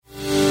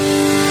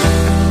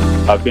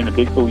I've been a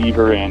big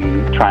believer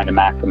in trying to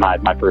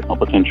maximize my personal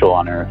potential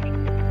on Earth.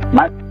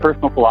 My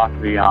personal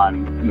philosophy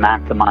on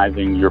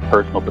maximizing your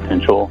personal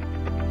potential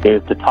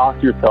is to toss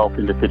yourself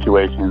into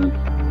situations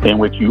in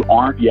which you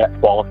aren't yet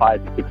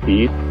qualified to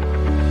succeed,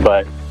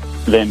 but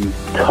then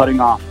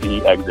cutting off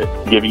any exit,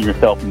 giving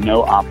yourself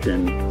no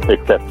option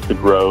except to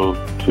grow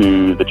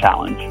to the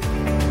challenge.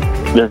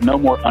 There's no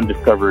more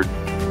undiscovered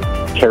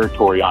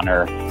territory on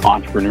Earth.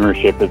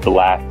 Entrepreneurship is the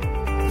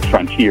last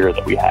frontier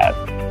that we have.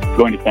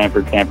 Going to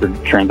Stanford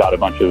churns out a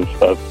bunch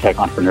of tech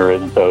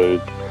entrepreneurs, and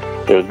so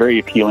it was very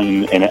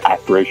appealing and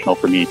aspirational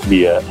for me to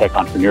be a tech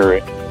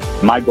entrepreneur.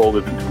 My goal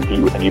isn't to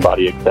compete with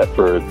anybody except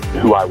for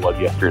who I was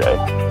yesterday.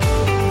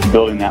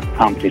 Building that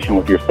competition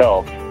with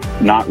yourself,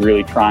 not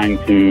really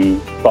trying to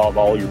solve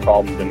all your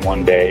problems in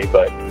one day,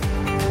 but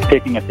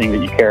picking a thing that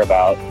you care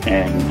about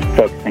and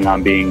focusing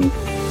on being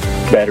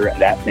better at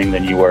that thing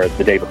than you were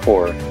the day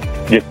before.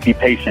 Just be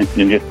patient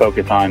and just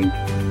focus on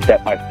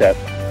step by step,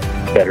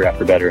 better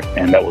after better,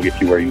 and that will get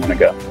you where you want to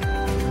go.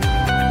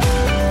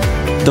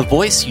 The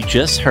voice you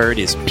just heard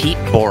is Pete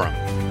Borum.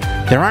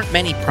 There aren't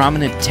many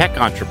prominent tech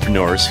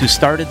entrepreneurs who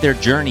started their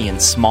journey in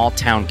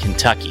small-town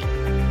Kentucky,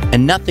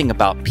 and nothing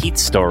about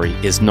Pete's story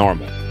is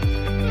normal.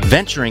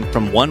 Venturing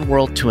from one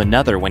world to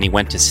another when he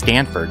went to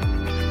Stanford,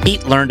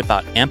 Pete learned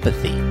about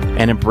empathy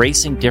and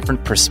embracing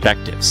different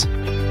perspectives.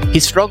 He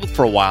struggled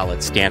for a while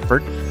at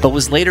Stanford, but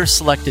was later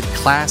selected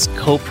class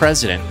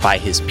co-president by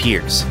his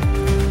peers.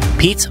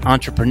 Pete's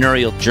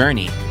entrepreneurial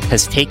journey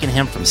has taken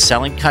him from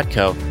selling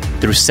Cutco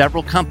through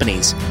several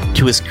companies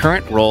to his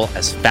current role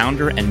as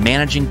founder and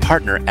managing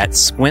partner at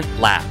Squint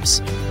Labs,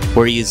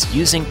 where he is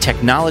using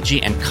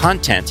technology and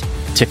content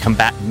to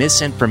combat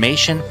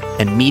misinformation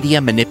and media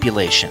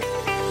manipulation.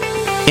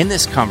 In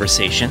this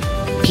conversation,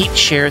 Pete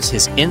shares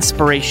his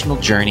inspirational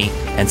journey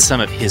and some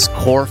of his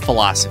core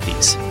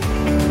philosophies.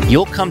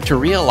 You'll come to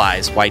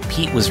realize why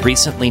Pete was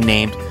recently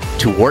named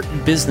to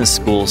Wharton Business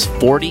School's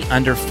 40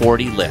 Under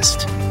 40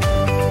 list.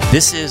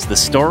 This is the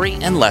story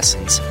and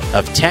lessons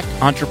of tech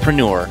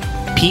entrepreneur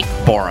Pete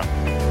Borum.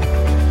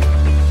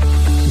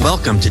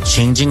 Welcome to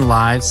Changing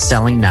Lives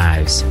Selling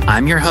Knives.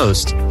 I'm your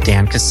host,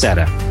 Dan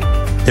Cassetta.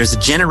 There's a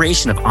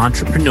generation of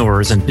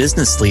entrepreneurs and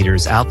business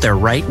leaders out there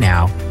right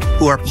now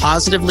who are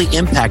positively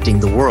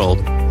impacting the world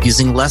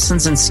using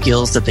lessons and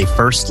skills that they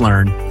first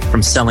learned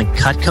from selling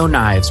Cutco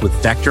knives with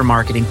Vector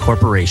Marketing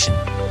Corporation.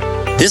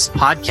 This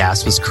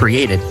podcast was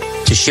created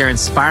to share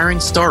inspiring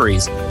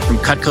stories from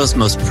Cutco's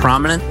most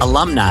prominent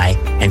alumni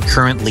and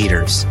current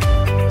leaders.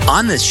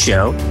 On this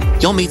show,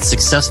 you'll meet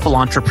successful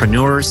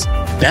entrepreneurs,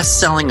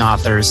 best-selling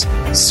authors,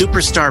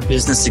 superstar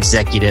business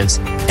executives,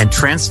 and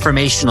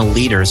transformational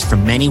leaders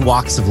from many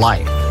walks of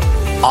life.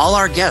 All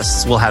our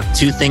guests will have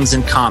two things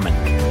in common.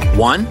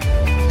 One,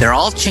 they're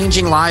all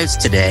changing lives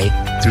today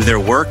through their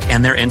work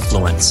and their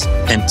influence.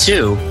 And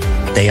two,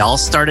 they all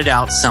started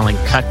out selling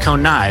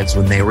Cutco knives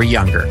when they were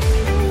younger.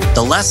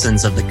 The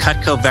lessons of the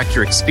Cutco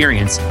Vector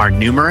experience are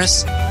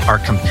numerous, are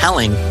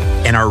compelling,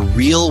 and are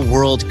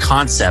real-world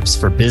concepts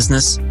for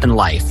business and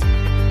life.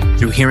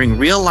 Through hearing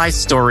real-life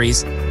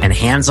stories and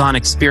hands-on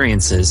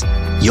experiences,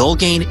 you'll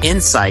gain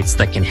insights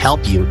that can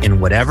help you in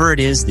whatever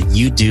it is that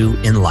you do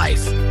in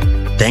life.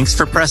 Thanks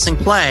for pressing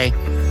play.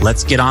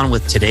 Let's get on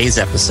with today's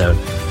episode.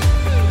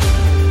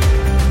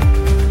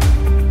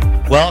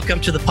 Welcome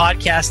to the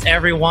podcast,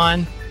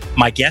 everyone.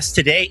 My guest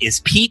today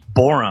is Pete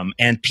Borum,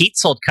 and Pete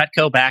sold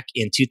Cutco back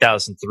in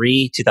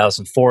 2003,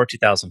 2004,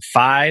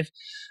 2005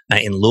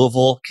 in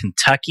Louisville,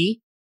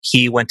 Kentucky.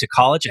 He went to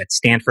college at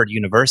Stanford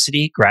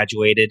University,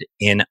 graduated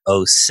in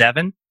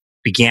 2007,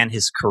 began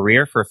his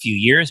career for a few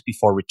years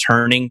before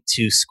returning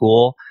to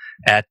school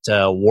at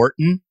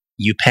Wharton,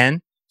 UPenn,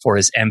 for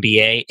his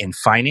MBA in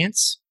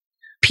finance.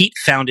 Pete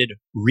founded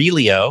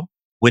Relio,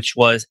 which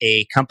was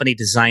a company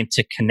designed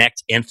to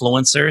connect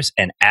influencers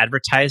and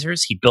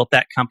advertisers. He built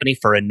that company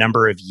for a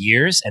number of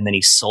years, and then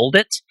he sold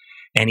it.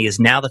 And he is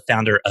now the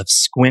founder of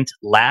Squint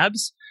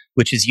Labs,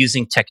 which is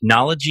using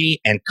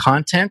technology and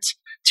content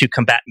to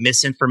combat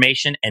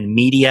misinformation and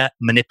media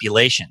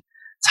manipulation.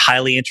 It's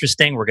highly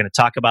interesting. We're going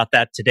to talk about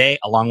that today,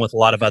 along with a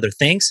lot of other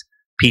things.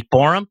 Pete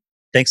Borum,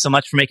 thanks so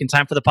much for making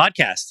time for the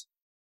podcast.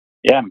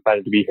 Yeah, I'm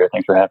excited to be here.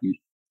 Thanks for having me.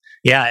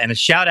 Yeah, and a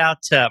shout out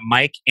to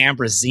Mike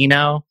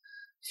Ambrosino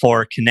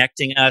for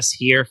connecting us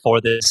here for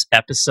this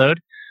episode.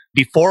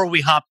 Before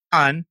we hop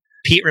on,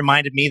 Pete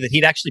reminded me that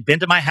he'd actually been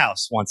to my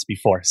house once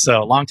before.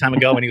 So a long time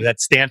ago when he was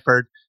at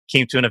Stanford,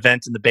 came to an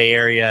event in the Bay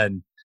Area,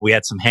 and we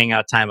had some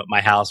hangout time at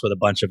my house with a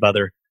bunch of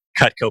other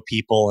Cutco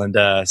people.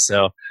 And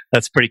so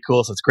that's pretty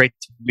cool. So it's great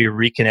to be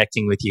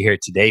reconnecting with you here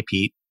today,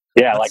 Pete.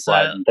 Yeah,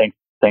 likewise. And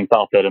thanks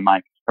also to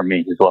Mike from me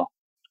as well.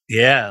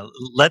 Yeah.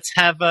 Let's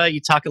have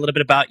you talk a little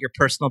bit about your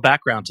personal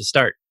background to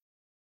start.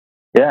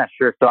 Yeah,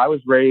 sure. So I was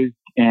raised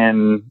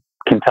in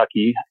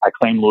Kentucky. I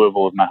claim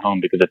Louisville as my home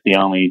because it's the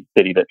only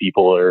city that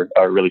people are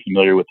really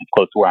familiar with. It's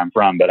close to where I'm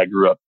from, but I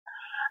grew up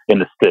in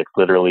the sticks,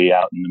 literally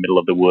out in the middle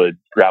of the woods,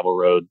 gravel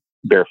road,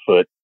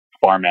 barefoot,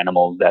 farm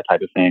animals, that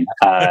type of thing.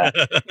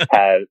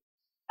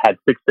 Had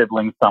 6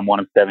 siblings, so I'm one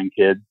of 7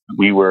 kids.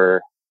 We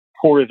were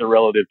poor is a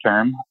relative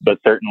term, but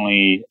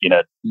certainly,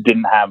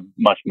 didn't have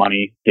much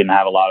money, didn't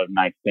have a lot of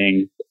nice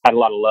things, had a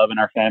lot of love in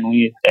our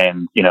family,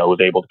 and, was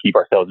able to keep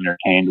ourselves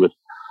entertained with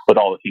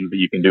all the things that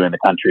you can do in the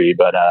country.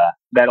 But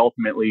that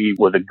ultimately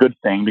was a good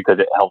thing because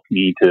it helped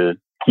me to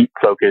keep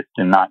focused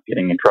and not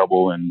getting in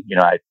trouble. And,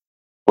 I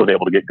was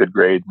able to get good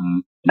grades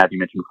and as you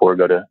mentioned before,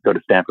 go to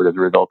Stanford as a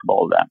result of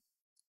all of that.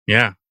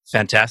 Yeah,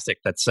 fantastic.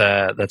 That's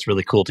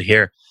really cool to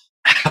hear.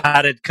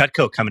 How did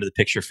Cutco come into the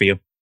picture for you?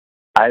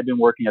 I had been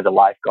working as a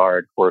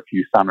lifeguard for a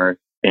few summers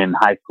in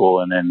high school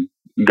and then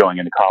going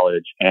into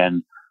college.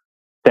 And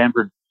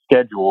Stanford's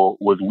schedule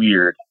was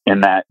weird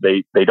in that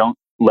they don't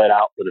let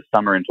out for the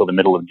summer until the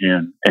middle of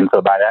June. And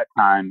so by that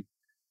time,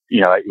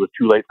 it was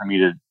too late for me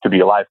to be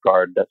a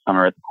lifeguard that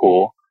summer at the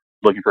pool.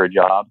 Looking for a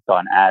job, saw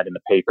an ad in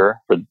the paper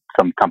for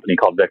some company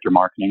called Vector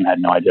Marketing. I had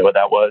no idea what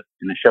that was.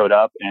 And I showed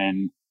up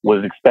and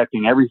was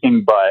expecting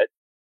everything but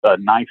a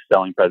knife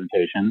selling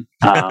presentation.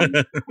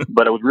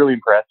 But I was really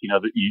impressed,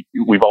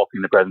 we've all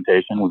seen the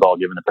presentation. We've all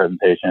given the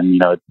presentation,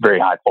 it's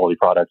very high quality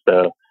product.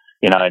 So,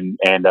 and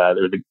there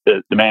was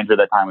the manager at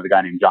that time was a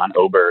guy named John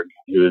Oberg,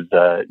 who is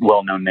a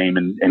well-known name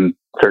in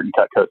certain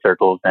Cutco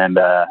circles. And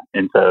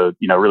so,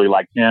 really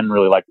liked him,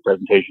 really liked the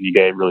presentation he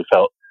gave, really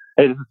felt,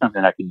 hey, this is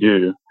something I could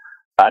do.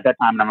 At that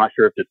time, and I'm not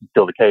sure if this is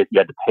still the case, you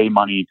had to pay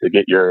money to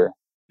get your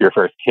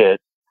first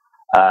kit.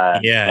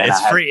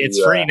 It's free. It's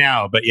free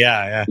now, but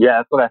yeah. Yeah,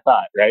 that's what I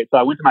thought, right? So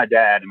I went to my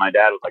dad, and my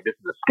dad was like, "This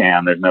is a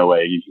scam. There's no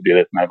way you should do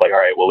this." And I was like, "All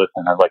right, well,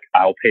 listen." I was like,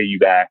 "I'll pay you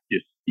back.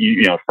 Just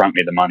front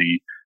me the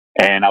money."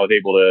 And I was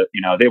able to,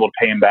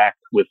 pay him back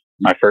with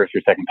my first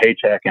or second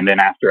paycheck. And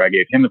then after I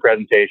gave him the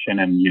presentation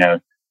and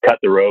cut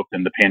the rope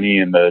and the penny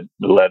and the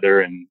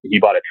leather, and he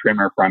bought a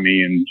trimmer from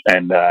me,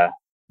 and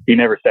he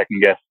never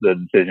second guessed the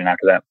decision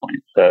after that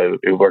point. So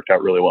it worked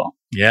out really well.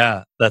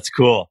 Yeah, that's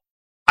cool.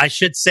 I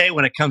should say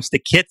when it comes to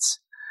kits,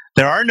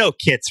 there are no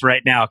kits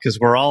right now because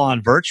we're all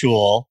on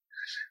virtual.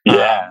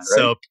 Yeah. Right.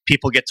 So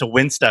people get to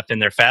win stuff in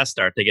their fast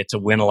start. They get to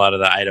win a lot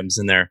of the items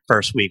in their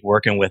first week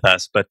working with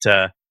us. But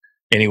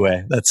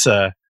anyway, that's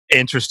an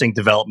interesting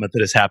development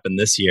that has happened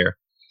this year.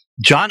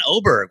 John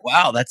Oberg.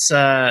 Wow, that's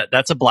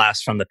a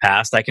blast from the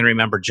past. I can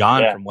remember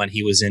John from when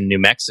he was in New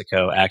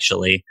Mexico,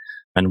 actually.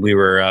 And we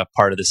were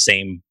part of the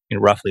same,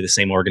 roughly the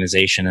same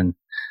organization, and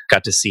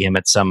got to see him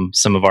at some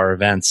of our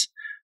events.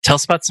 Tell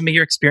us about some of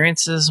your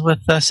experiences with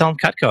selling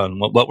Cutco, and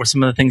what were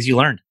some of the things you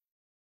learned?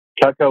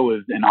 Cutco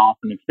was an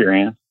awesome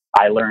experience.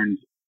 I learned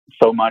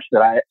so much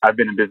that I've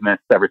been in business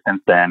ever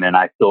since then, and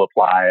I still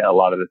apply a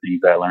lot of the things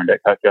that I learned at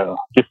Cutco.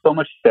 Just so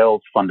much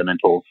sales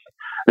fundamentals.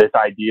 This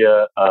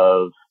idea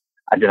of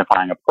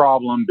identifying a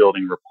problem,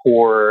 building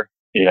rapport,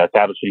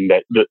 establishing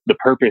that the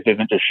purpose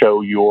isn't to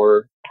show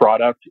your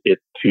product,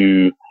 it's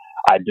to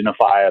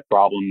identify a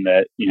problem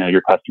that,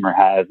 your customer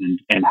has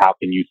and how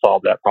can you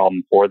solve that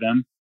problem for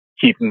them.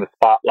 Keeping the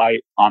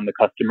spotlight on the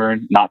customer,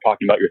 not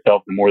talking about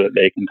yourself. The more that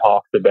they can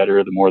talk, the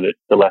better.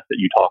 The less that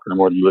you talk and the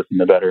more that you listen,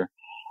 the better.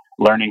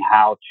 Learning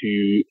how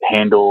to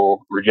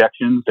handle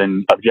rejections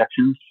and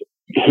objections.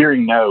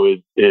 Hearing no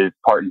is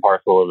part and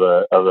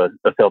parcel of a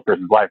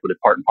salesperson's life, but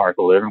it's part and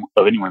parcel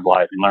of anyone's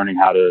life. And learning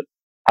how to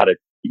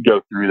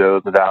go through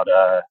those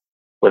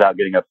without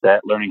getting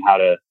upset. Learning how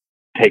to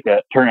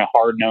turn a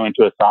hard no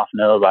into a soft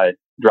no by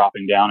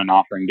dropping down and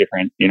offering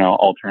different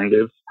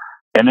alternatives.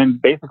 And then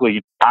basically,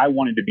 I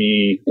wanted to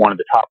be one of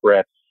the top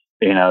reps,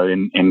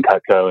 in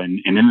Cutco, and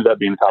ended up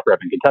being the top rep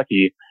in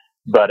Kentucky.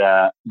 But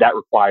that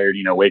required,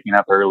 waking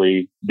up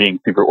early, being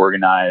super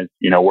organized,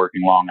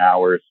 working long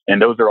hours,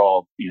 and those are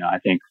all, I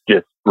think,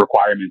 just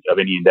requirements of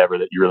any endeavor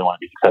that you really want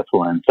to be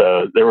successful in.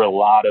 So there were a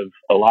lot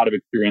of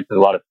experiences, a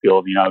lot of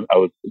skills. I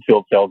was a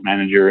field sales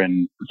manager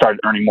and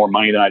started earning more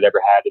money than I'd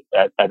ever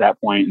had at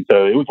that point, and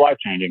so it was life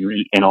changing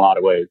in a lot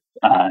of ways.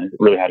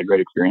 Really had a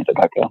great experience at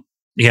Cutco.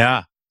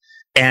 Yeah.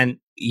 And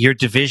your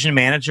division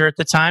manager at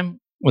the time,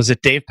 was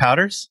it Dave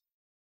Powders?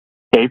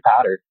 Dave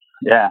Powders.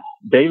 Yeah.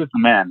 Dave is the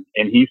man,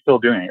 and he's still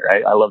doing it,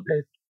 right? I love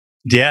Dave.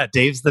 Yeah.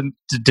 Dave's the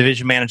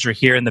division manager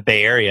here in the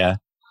Bay Area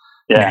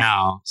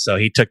now. So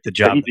he took the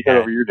job. He took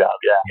over your job.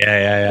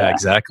 Yeah.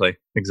 Exactly.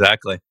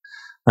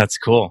 That's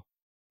cool.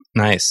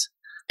 Nice.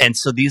 And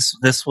so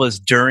this was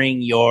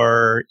during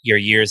your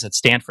years at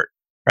Stanford,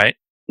 right?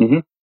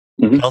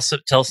 Mm-hmm. Mm-hmm.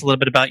 Tell us a little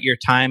bit about your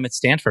time at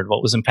Stanford.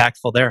 What was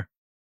impactful there?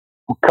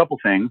 A couple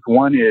things.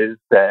 One is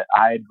that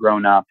I had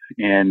grown up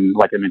in,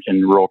 like I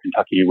mentioned, rural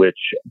Kentucky, which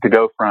to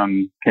go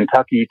from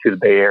Kentucky to the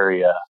Bay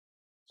Area,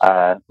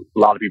 a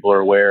lot of people are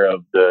aware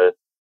of the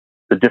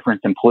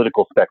difference in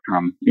political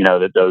spectrum,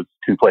 that those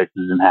two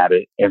places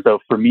inhabit. And so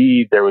for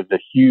me, there was a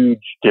huge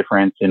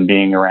difference in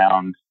being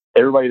around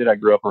everybody that I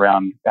grew up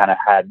around. Kind of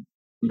had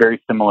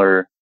very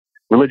similar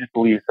religious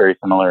beliefs, very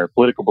similar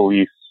political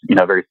beliefs,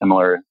 very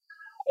similar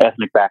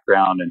ethnic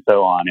background and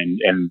so on.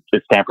 And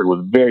Stanford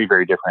was very,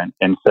 very different.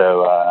 And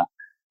so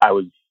I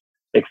was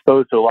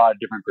exposed to a lot of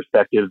different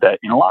perspectives that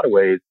in a lot of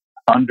ways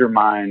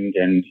undermined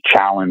and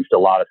challenged a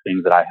lot of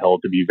things that I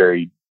held to be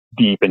very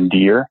deep and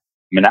dear.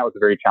 I mean, that was a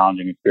very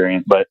challenging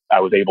experience, but I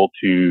was able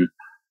to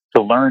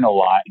learn a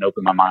lot and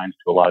open my mind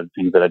to a lot of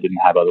things that I didn't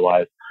have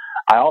otherwise.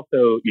 I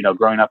also,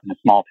 growing up in a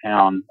small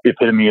town,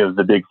 epitome of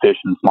the big fish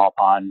in small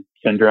pond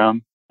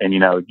syndrome. And,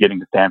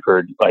 getting to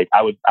Stanford, like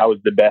I was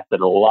the best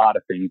at a lot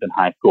of things in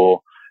high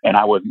school, and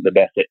I wasn't the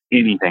best at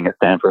anything at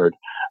Stanford.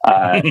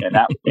 And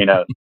that,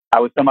 I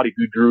was somebody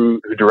who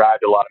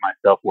derived a lot of my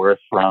self-worth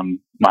from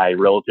my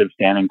relative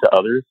standing to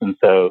others. And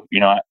so,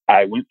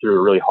 I went through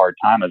a really hard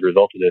time as a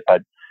result of this. I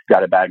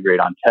got a bad grade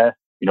on tests,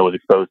 was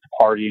exposed to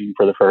partying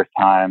for the first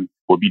time,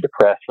 would be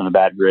depressed from a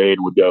bad grade,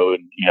 would go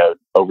and,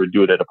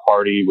 overdo it at a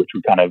party, which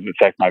would kind of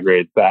affect my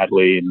grades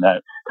badly. And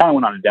that kind of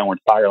went on a downward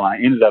spiral. And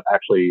I ended up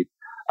actually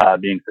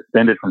being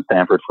suspended from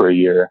Stanford for a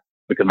year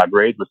because my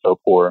grades were so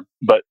poor.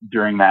 But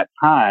during that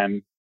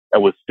time, I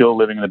was still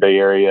living in the Bay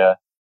Area,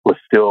 was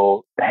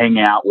still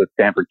hanging out with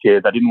Stanford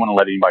kids. I didn't want to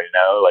let anybody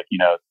know.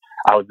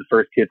 I was the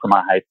first kid from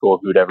my high school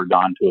who'd ever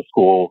gone to a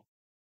school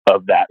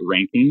of that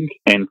ranking.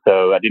 And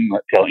so I didn't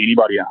tell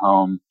anybody at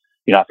home.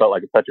 I felt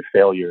like such a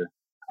failure.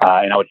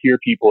 And I would hear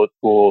people at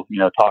school,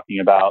 talking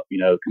about,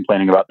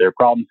 complaining about their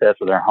problem sets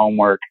or their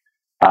homework.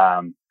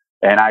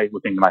 And I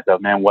would think to myself,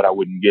 man, what I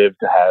wouldn't give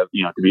to have,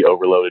 to be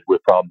overloaded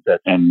with problem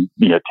sets and,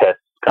 tests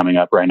coming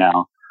up right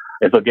now.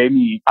 And so it gave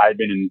me, I'd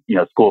been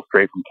in, school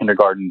straight from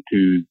kindergarten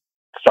to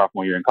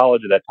sophomore year in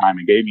college at that time,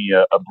 and gave me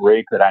a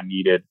break that I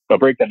needed, a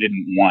break that I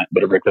didn't want,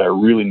 but a break that I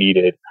really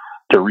needed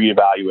to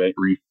reevaluate,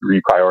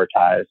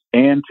 reprioritize,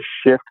 and to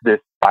shift this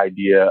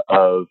idea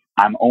of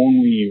I'm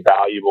only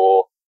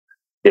valuable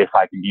if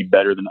I can be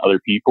better than other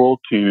people,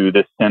 to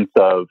this sense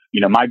of,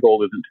 my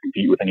goal isn't to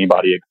compete with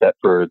anybody except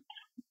for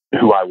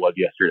who I was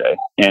yesterday.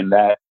 And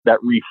that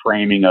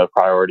reframing of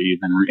priorities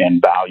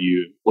and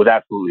value was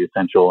absolutely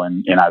essential.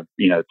 And I've,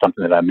 it's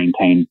something that I've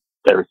maintained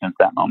ever since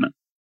that moment.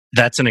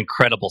 That's an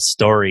incredible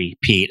story,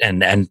 Pete.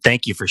 And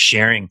thank you for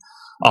sharing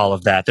all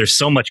of that. There's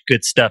so much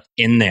good stuff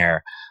in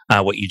there,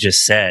 what you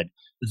just said.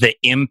 The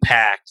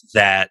impact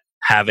that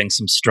having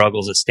some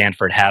struggles at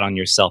Stanford had on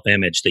your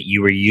self-image, that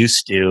you were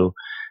used to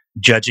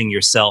judging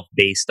yourself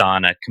based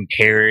on a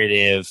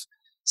comparative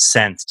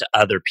sense to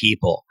other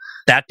people.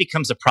 That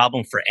becomes a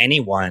problem for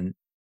anyone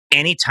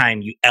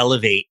anytime you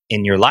elevate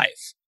in your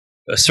life.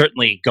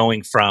 Certainly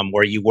going from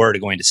where you were to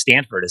going to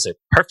Stanford is a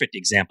perfect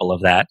example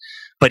of that.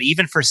 But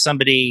even for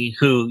somebody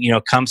who,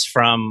 comes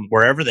from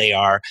wherever they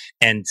are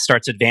and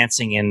starts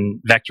advancing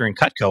in Vector and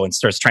Cutco and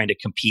starts trying to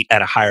compete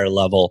at a higher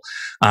level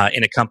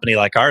in a company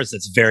like ours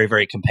that's very,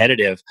 very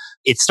competitive,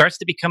 it starts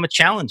to become a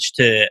challenge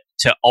to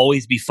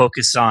always be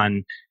focused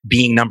on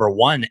being number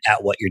one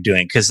at what you're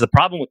doing. Because the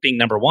problem with being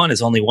number one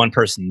is only one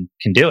person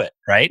can do it,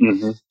 right?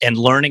 Mm-hmm. And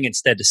learning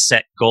instead to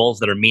set goals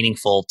that are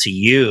meaningful to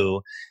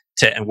you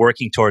and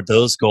working toward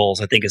those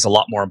goals, I think, is a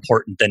lot more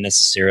important than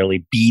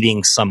necessarily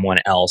beating someone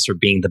else or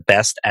being the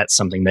best at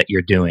something that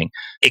you're doing.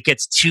 It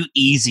gets too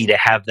easy to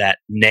have that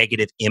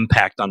negative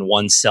impact on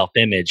one's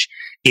self-image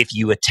if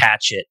you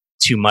attach it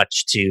too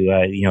much to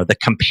the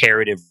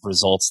comparative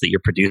results that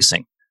you're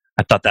producing.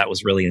 I thought that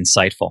was really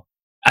insightful.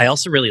 I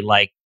also really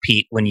like,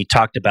 Pete, when you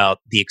talked about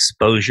the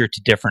exposure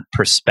to different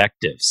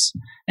perspectives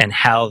and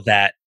how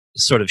that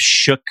sort of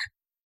shook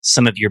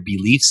some of your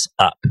beliefs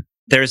up.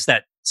 There's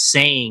that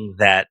saying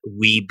that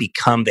we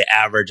become the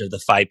average of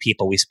the 5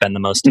 people we spend the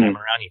most time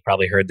around. You've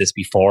probably heard this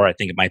before. I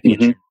think it might be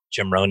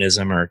Jim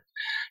Rohnism or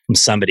from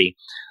somebody.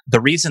 The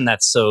reason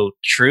that's so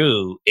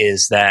true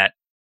is that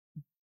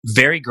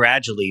very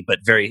gradually, but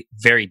very,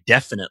 very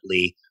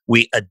definitely,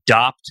 we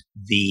adopt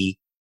the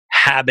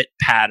habit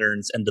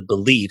patterns and the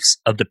beliefs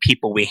of the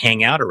people we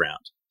hang out around.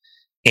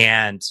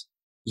 And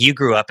you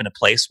grew up in a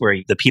place where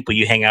the people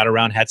you hang out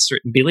around had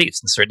certain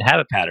beliefs and certain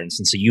habit patterns.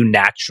 And so you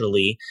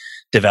naturally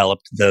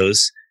developed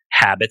those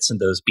habits and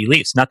those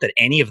beliefs. Not that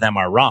any of them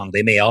are wrong.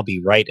 They may all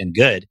be right and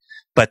good,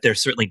 but they're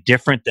certainly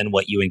different than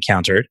what you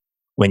encountered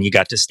when you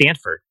got to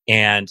Stanford.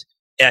 And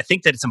I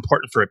think that it's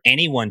important for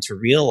anyone to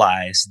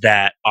realize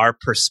that our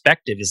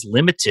perspective is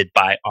limited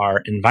by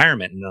our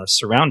environment and our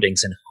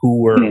surroundings and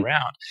who we're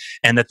around.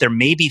 And that there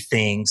may be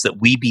things that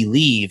we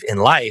believe in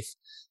life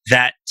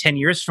that 10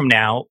 years from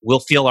now we'll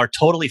feel are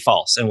totally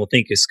false and we'll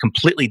think is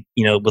completely,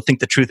 we'll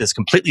think the truth is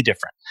completely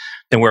different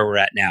than where we're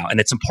at now. And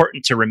it's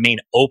important to remain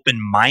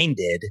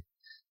open-minded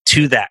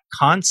to that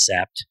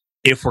concept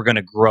if we're going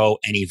to grow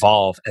and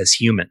evolve as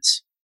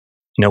humans.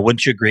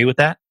 Wouldn't you agree with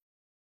that?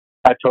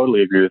 I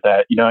totally agree with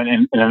that.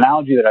 And an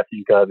analogy that I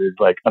think of is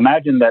like,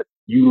 imagine that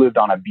you lived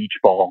on a beach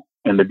ball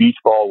and the beach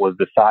ball was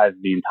the size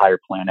of the entire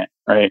planet,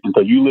 right? And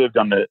so you lived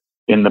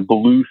in the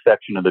blue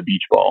section of the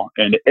beach ball,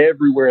 and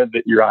everywhere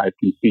that your eyes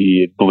can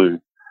see is blue.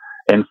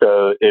 And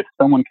so if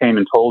someone came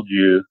and told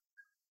you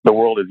the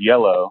world is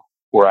yellow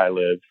where I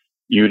live,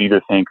 you would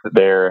either think that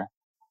they're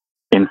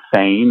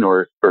insane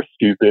or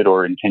stupid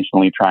or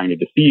intentionally trying to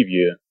deceive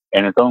you.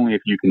 And it's only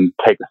if you can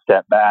take a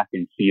step back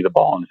and see the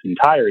ball in its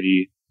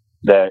entirety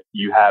that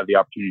you have the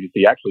opportunity to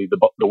see actually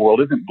the world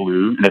isn't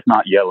blue and it's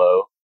not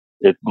yellow.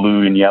 It's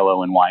blue and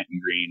yellow and white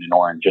and green and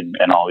orange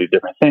and all these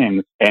different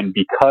things. And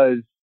because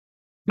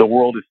the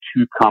world is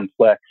too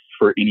complex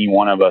for any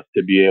one of us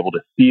to be able to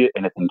see it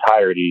in its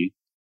entirety,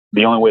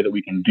 the only way that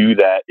we can do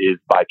that is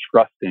by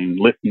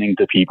listening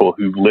to people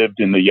who've lived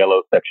in the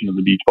yellow section of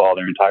the beach ball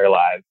their entire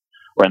lives,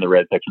 or in the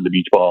red section of the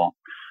beach ball,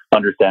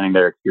 understanding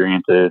their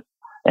experiences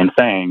and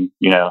saying,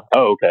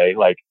 oh, okay,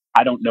 like,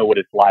 I don't know what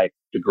it's like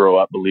to grow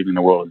up believing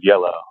the world is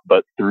yellow,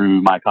 but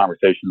through my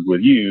conversations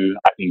with you,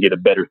 I can get a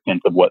better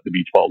sense of what the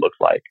beach ball looks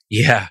like.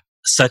 Yeah,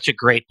 such a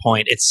great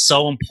point. It's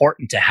so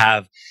important to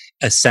have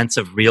a sense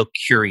of real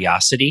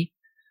curiosity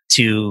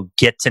to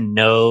get to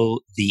know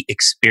the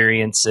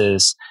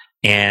experiences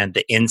and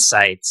the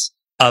insights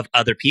of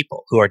other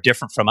people who are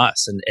different from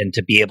us, and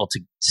to be able to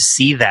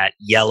see that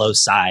yellow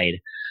side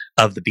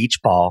of the beach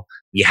ball.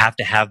 You have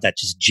to have that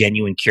just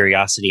genuine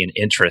curiosity and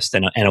interest,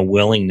 and a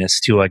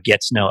willingness to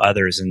get to know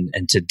others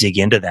and to dig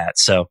into that.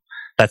 So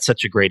that's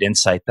such a great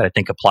insight that I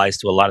think applies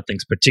to a lot of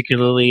things,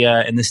 particularly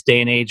in this day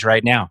and age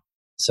right now.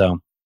 So,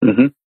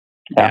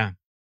 yeah.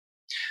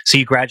 So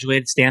you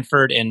graduated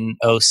Stanford in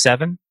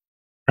 2007,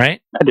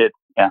 right? I did,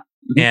 yeah.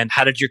 And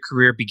how did your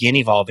career begin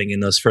evolving in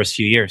those first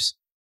few years?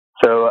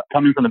 So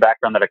coming from the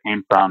background that I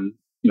came from,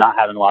 not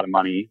having a lot of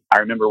money, I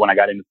remember when I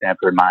got into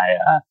Stanford,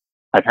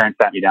 my parents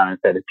sat me down and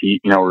said,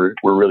 Pete, we're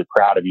really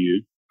proud of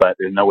you, but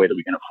there's no way that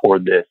we can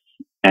afford this.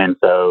 And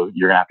so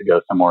you're going to have to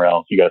go somewhere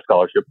else. You got a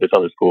scholarship at this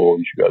other school.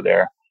 You should go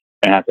there.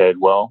 And I said,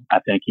 well, I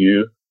thank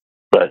you,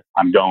 but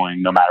I'm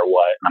going no matter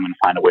what. And I'm going to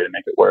find a way to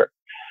make it work.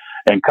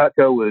 And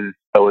Cutco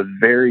was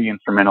very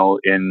instrumental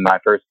in my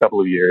first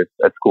couple of years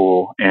at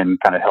school in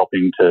kind of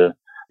helping to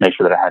make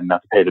sure that I had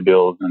enough to pay the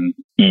bills and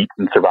eat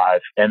and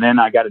survive. And then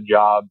I got a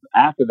job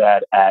after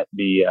that at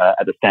the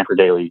Stanford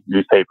Daily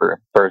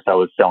newspaper. First, I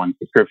was selling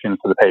subscriptions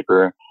to the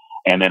paper,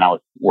 and then I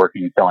was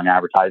working selling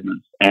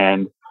advertisements.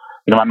 And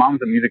my mom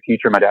was a music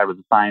teacher. My dad was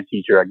a science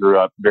teacher. I grew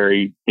up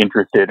very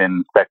interested in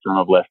the spectrum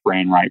of left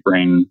brain, right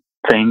brain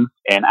things.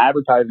 And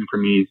advertising for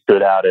me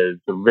stood out as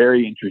a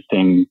very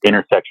interesting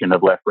intersection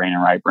of left brain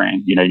and right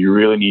brain. You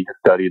really need to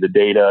study the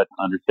data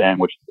to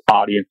understand which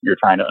audience you're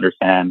trying to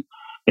understand.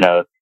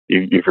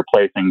 If you're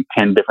placing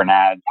 10 different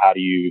ads, how do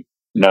you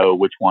know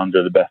which ones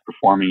are the best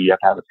performing? You have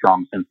to have a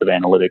strong sense of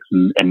analytics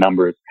and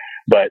numbers.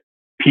 But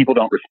people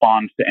don't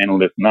respond to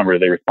analytics and numbers.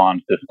 They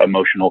respond to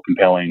emotional,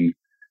 compelling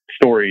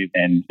stories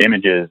and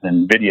images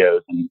and videos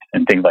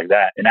and things like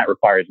that. And that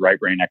requires right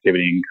brain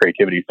activity and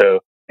creativity. So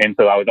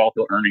I was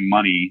also earning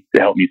money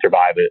to help me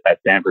survive at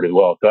Stanford as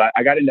well. So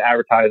I got into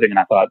advertising, and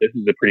I thought this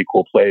is a pretty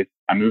cool place.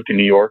 I moved to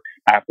New York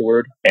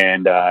afterward,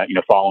 and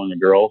following a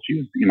girl, she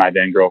was my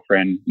then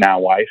girlfriend, now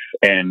wife,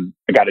 and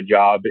I got a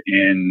job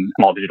in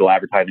a small digital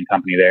advertising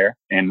company there,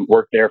 and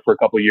worked there for a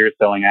couple of years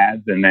selling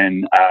ads, and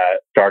then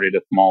started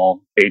a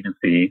small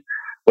agency,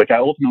 which I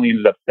ultimately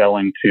ended up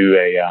selling to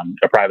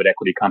a private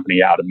equity company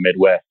out of the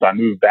Midwest. So I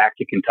moved back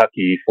to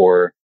Kentucky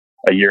for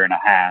a year and a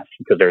half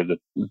because there was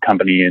a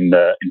company in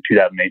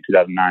 2008,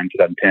 2009,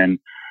 2010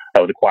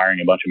 that was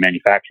acquiring a bunch of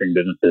manufacturing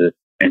businesses.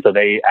 And so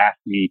they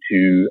asked me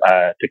to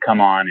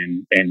come on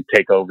and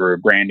take over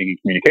branding and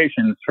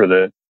communications for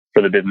the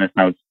business.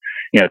 And I was,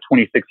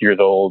 26 years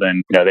old,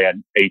 and, they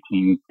had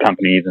 18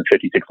 companies and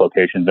 56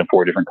 locations in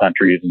 4 different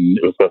countries. And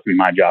it was supposed to be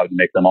my job to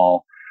make them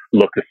all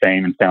look the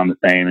same and sound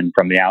the same. And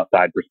from the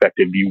outside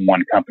perspective, be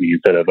one company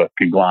instead of a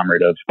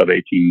conglomerate of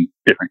 18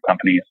 different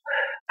companies.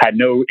 Had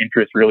no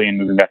interest really in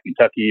moving back to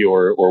Kentucky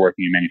or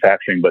working in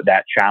manufacturing, but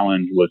that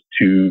challenge was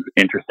too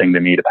interesting to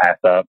me to pass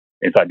up.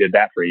 And so I did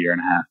that for a year and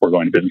a half. We're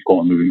going to business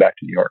school and moving back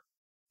to New York.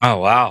 Oh,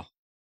 wow.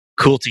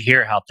 Cool to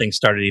hear how things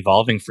started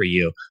evolving for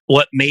you.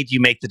 What made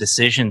you make the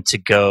decision to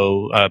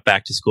go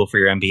back to school for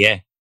your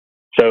MBA?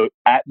 So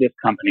at this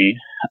company,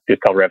 it's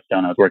called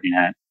Repstone, I was working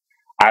at,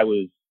 I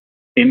was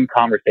in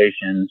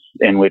conversations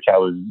in which I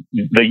was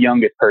the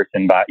youngest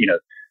person by,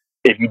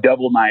 if you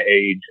double my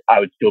age,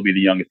 I would still be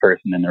the youngest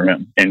person in the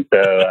room. And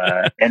so,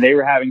 and they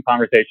were having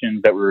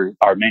conversations that were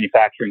our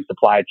manufacturing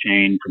supply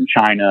chain from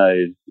China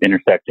is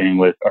intersecting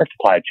with our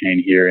supply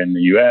chain here in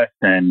the US.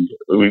 And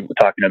we were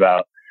talking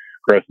about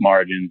gross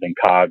margins and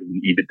COGS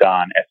and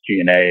EBITDA and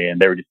SG&A. And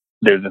there's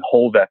this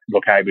whole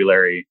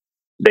vocabulary.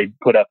 They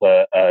put up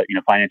a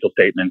financial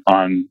statement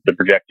on the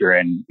projector,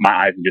 and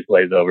my eyes would just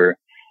glaze over.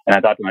 And I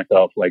thought to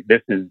myself, like,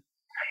 this is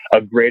a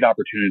great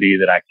opportunity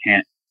that I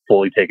can't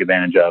fully take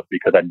advantage of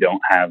because I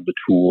don't have the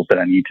tools that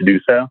I need to do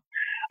so.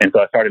 And so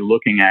I started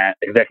looking at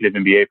executive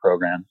MBA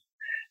programs.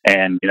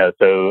 And,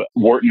 so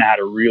Wharton had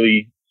a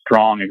really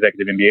strong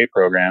executive MBA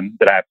program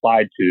that I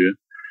applied to.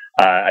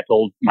 I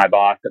told my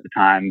boss at the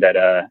time that,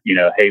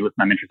 hey, listen,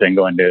 I'm interested in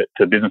going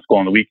to business school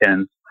on the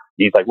weekends. And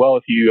he's like, well,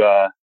 if you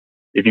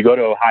go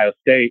to Ohio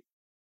State,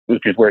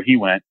 which is where he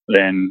went,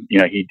 then,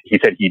 he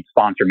said he'd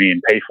sponsor me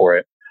and pay for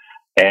it.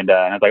 And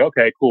I was like,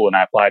 okay, cool. And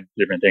I applied to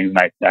different things,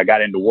 and I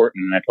got into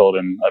Wharton, and I told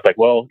him, I was like,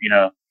 well,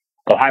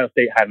 Ohio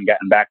State hasn't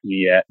gotten back to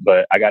me yet,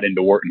 but I got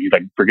into Wharton. He's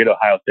like, forget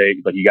Ohio State.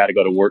 He's like, you got to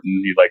go to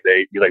Wharton. He's like,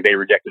 they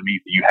rejected me,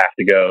 so you have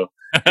to go.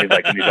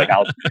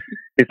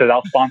 He says,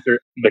 I'll sponsor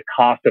the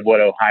cost of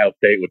what Ohio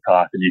State would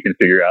cost, and you can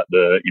figure out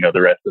the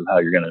rest of how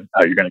you're gonna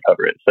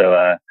cover it. So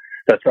I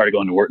started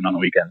going to Wharton on the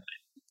weekends.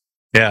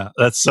 Yeah,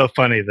 that's so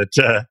funny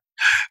that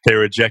they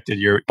rejected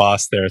your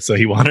boss there, so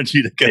he wanted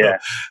you to go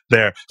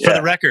there. For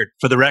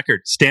the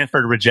record,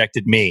 Stanford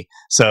rejected me.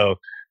 So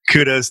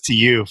kudos to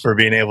you for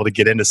being able to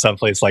get into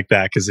someplace like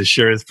that, because it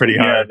sure is pretty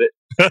hard.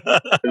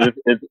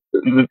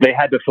 They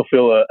had to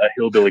fulfill a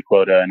hillbilly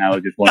quota, and I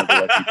was just one of the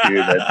lucky few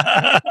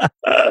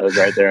that was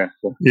right there.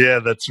 So. Yeah,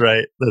 that's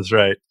right. That's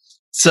right.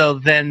 So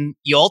then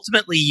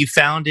you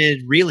founded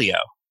Relio,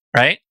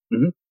 right?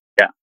 Mm-hmm.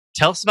 Yeah.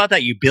 Tell us about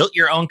that. You built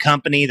your own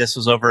company. This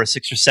was over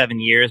 6 or 7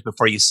 years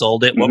before you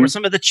sold it. Mm-hmm. What were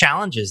some of the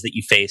challenges that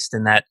you faced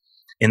in that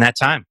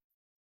time?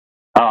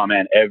 Oh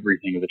man,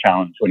 everything is a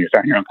challenge when you're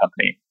starting your own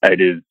company.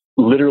 It is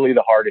literally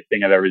the hardest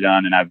thing I've ever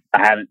done, and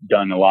I haven't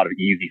done a lot of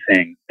easy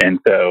things. And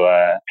so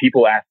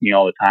people ask me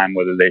all the time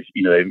whether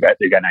they've got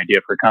an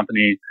idea for a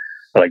company,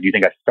 or like, do you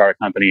think I should start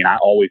a company? And I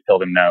always tell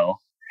them no.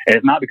 And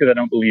it's not because I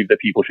don't believe that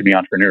people should be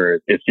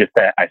entrepreneurs. It's just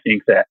that I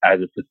think that as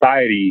a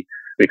society,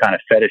 we kind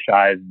of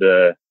fetishize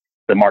the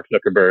Mark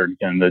Zuckerbergs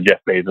and the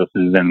Jeff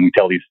Bezoses, and we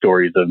tell these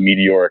stories of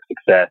meteoric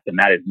success, and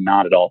that is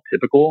not at all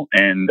typical.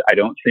 And I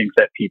don't think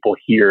that people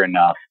hear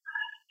enough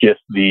just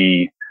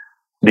the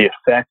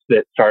effect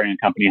that starting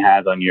a company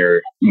has on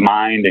your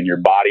mind and your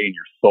body and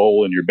your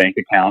soul and your bank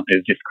account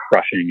is just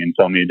crushing in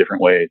so many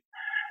different ways.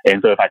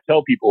 And so if I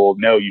tell people,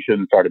 no, you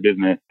shouldn't start a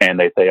business, and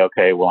they say,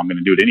 okay, well, I'm going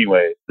to do it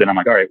anyway, then I'm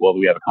like, all right, well,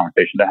 we have a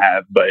conversation to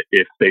have. But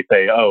if they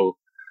say, oh,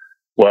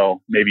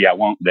 well, maybe I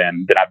won't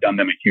then I've done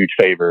them a huge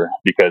favor,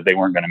 because they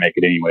weren't going to make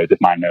it anyways if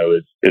my no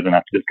is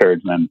enough to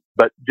discourage them.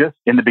 But just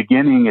in the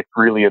beginning, it's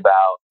really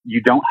about,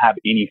 you don't have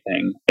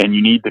anything, and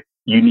you need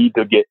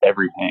to get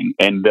everything.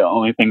 And the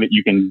only thing that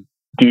you can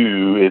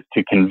do is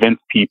to convince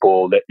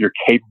people that you're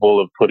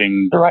capable of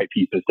putting the right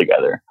pieces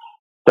together.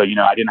 So,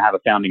 I didn't have a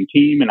founding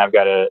team, and I've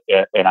got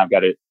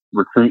to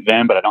recruit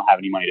them, but I don't have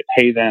any money to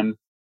pay them.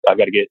 I've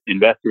got to get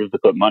investors to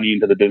put money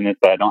into the business,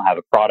 but I don't have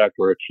a product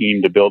or a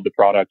team to build the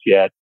product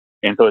yet.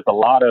 And so it's a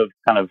lot of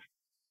kind of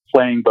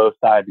playing both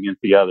sides against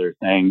the other,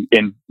 saying,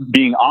 and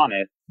being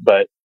honest,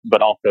 but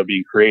also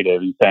being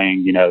creative and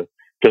saying, to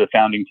the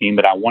founding team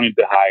that I wanted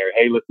to hire,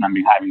 hey, listen, I've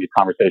been having these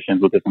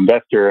conversations with this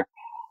investor.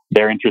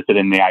 They're interested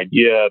in the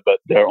idea, but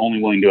they're only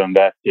willing to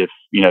invest if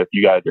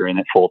you guys are in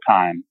it full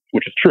time,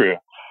 which is true.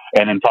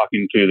 And then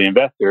talking to the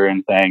investor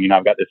and saying,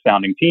 I've got this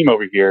founding team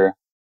over here,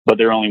 but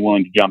they're only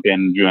willing to jump in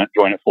and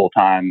join it full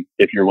time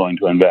if you're willing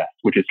to invest,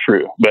 which is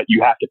true. But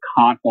you have to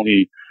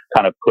constantly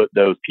kind of put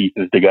those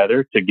pieces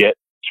together to get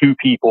two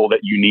people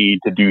that you need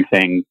to do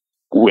things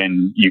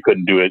when you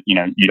couldn't do it. You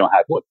don't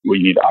have what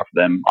you need to offer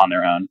them on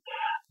their own.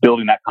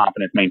 Building that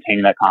confidence,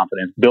 maintaining that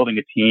confidence, building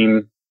a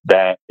team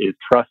that is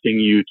trusting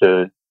you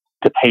to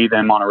pay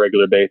them on a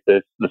regular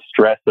basis. The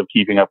stress of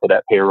keeping up with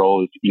that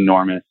payroll is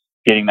enormous.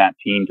 Getting that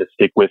team to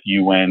stick with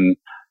you when,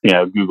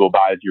 Google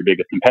buys your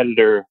biggest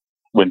competitor,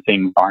 when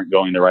things aren't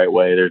going the right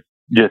way. There's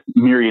just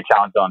myriad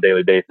challenges on a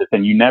daily basis,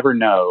 and you never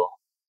know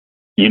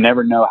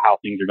how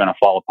things are going to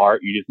fall apart.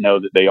 You just know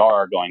that they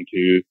are going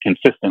to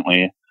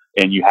consistently,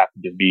 and you have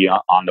to just be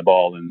on the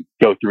ball and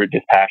go through it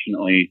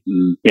dispassionately.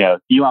 And,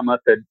 Elon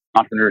Musk said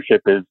entrepreneurship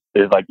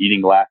is like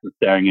eating glass and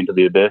staring into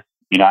the abyss.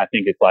 I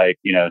think it's like,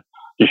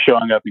 just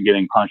showing up and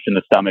getting punched in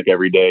the stomach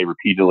every day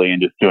repeatedly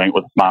and just doing it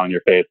with a smile on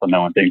your face when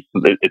no one thinks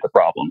it's a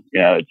problem.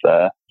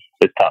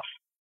 It's tough.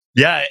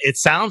 Yeah, it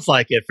sounds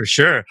like it for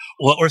sure.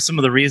 What were some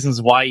of the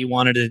reasons why you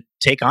wanted to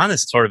take on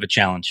this sort of a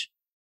challenge?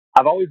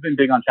 I've always been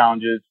big on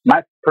challenges.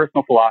 My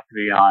personal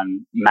philosophy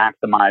on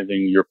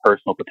maximizing your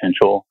personal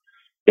potential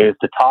is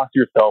to toss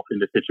yourself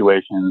into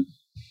situations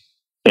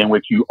in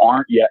which you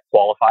aren't yet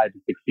qualified to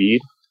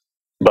succeed,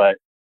 but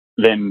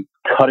then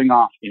cutting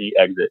off any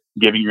exit,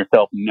 giving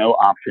yourself no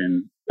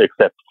option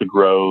except to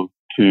grow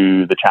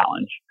to the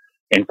challenge.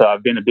 And so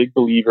I've been a big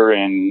believer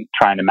in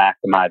trying to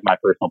maximize my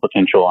personal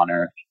potential on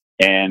earth.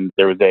 And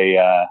there was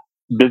a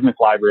business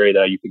library that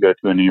I used to go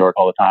to in New York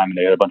all the time, and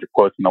they had a bunch of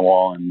quotes on the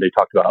wall, and they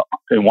talked about,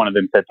 and one of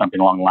them said something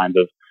along the lines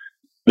of,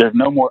 there's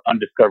no more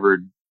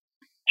undiscovered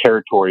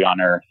territory on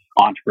earth.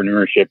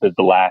 Entrepreneurship is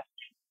the last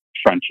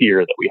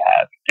frontier that we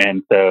have.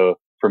 And so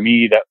for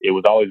me, that it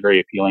was always very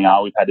appealing. I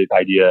always had this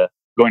idea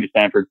going to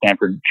Stanford.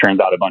 Stanford turns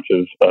out a bunch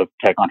of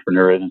tech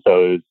entrepreneurs. And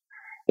so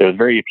it was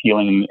very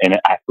appealing and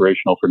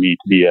aspirational for me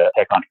to be a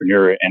tech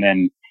entrepreneur. And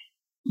then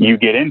you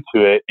get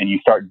into it and you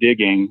start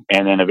digging,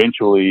 and then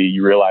eventually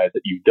you realize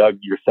that you've dug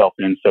yourself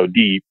in so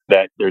deep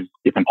that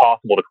it's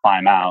impossible to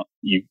climb out.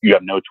 You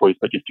have no choice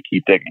but just to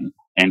keep digging.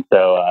 And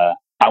so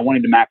I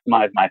wanted to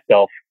maximize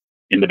myself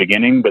in the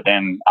beginning, but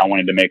then I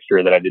wanted to make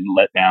sure that I didn't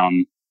let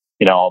down,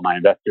 all my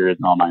investors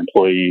and all my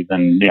employees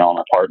and, all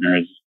my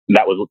partners. And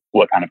that was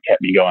what kind of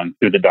kept me going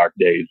through the dark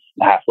days,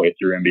 halfway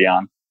through and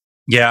beyond.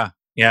 Yeah.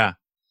 Yeah.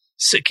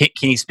 So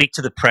can you speak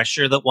to the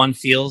pressure that one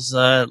feels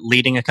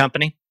leading a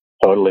company?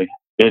 Totally.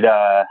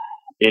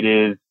 It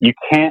is, you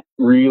can't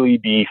really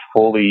be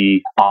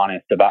fully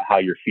honest about how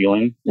you're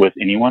feeling with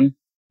anyone.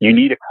 You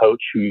need a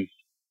coach who's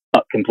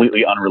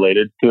completely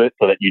unrelated to it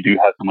so that you do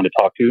have someone to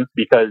talk to.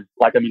 Because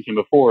like I mentioned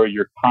before,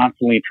 you're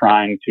constantly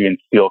trying to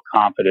instill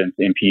confidence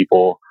in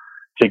people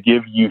to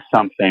give you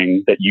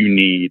something that you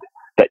need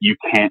that you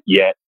can't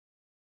yet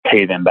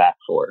pay them back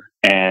for.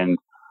 And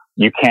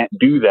you can't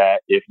do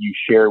that if you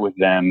share with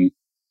them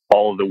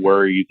all of the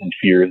worries and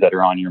fears that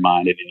are on your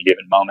mind at any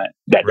given moment.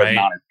 That does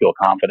not instill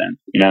confidence,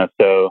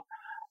 So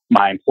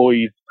my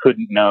employees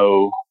couldn't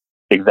know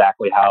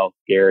exactly how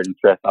scared and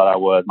stressed out I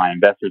was. My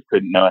investors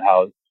couldn't know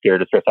how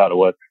scared and stressed out I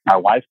was. My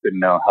wife couldn't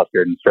know how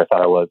scared and stressed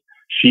out I was.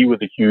 She was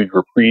a huge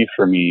reprieve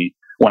for me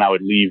when I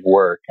would leave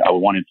work. I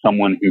wanted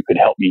someone who could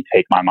help me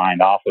take my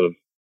mind off of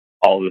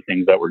all the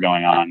things that were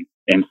going on.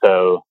 And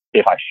so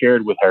if I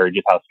shared with her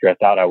just how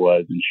stressed out I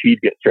was, and she'd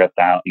get stressed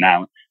out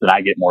now, then I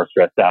get more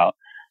stressed out.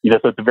 So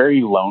it's a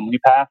very lonely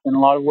path in a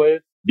lot of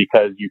ways,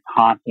 because you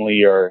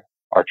constantly are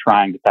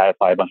trying to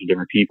satisfy a bunch of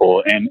different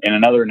people. And in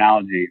another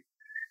analogy,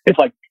 it's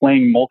like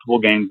playing multiple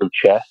games of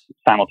chess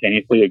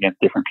simultaneously against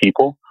different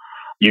people.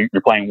 You're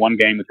playing one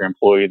game with your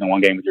employees, and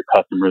one game with your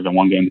customers, and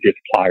one game with your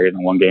suppliers,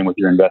 and one game with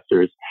your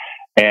investors.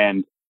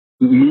 And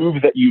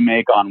moves that you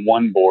make on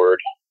one board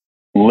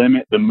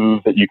limit the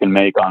moves that you can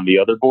make on the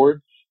other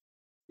boards.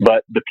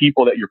 But the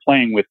people that you're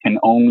playing with can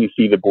only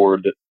see the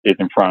board that is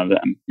in front of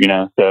them,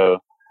 So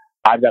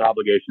I've got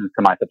obligations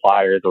to my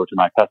suppliers or to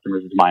my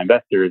customers or to my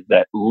investors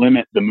that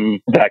limit the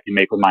moves that I can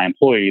make with my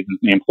employees. And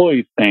the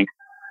employees think,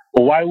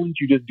 well, why wouldn't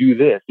you just do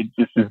this? It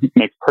just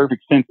makes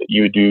perfect sense that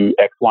you would do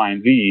X, Y,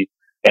 and Z.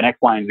 And X,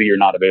 Y, and Z are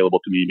not available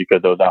to me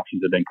because those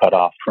options have been cut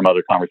off from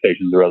other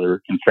conversations or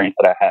other constraints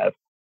that I have.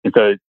 And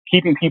so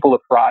keeping people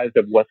apprised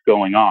of what's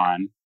going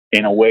on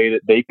in a way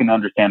that they can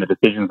understand the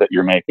decisions that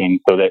you're making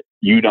so that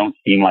you don't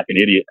seem like an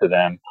idiot to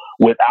them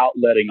without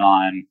letting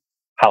on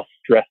how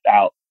stressed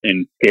out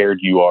and scared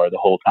you are the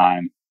whole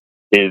time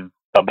is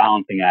a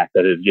balancing act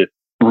that is just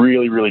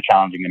really, really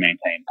challenging to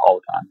maintain all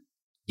the time.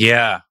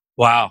 Yeah.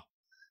 Wow.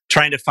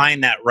 Trying to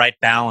find that right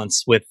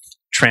balance with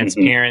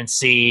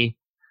transparency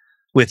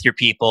with your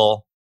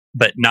people,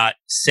 but not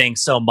saying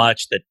so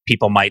much that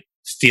people might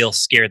feel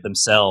scared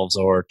themselves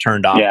or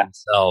turned off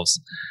themselves.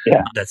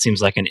 Yeah. That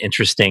seems like an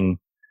interesting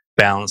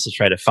balance to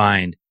try to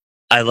find.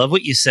 I love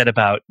what you said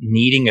about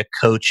needing a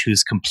coach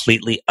who's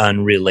completely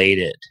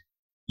unrelated.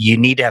 You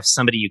need to have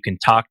somebody you can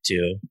talk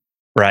to,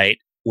 right?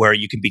 Where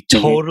you can be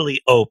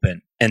totally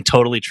open and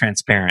totally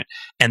transparent.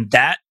 And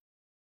that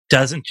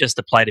doesn't just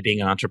apply to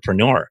being an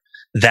entrepreneur.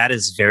 That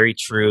is very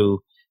true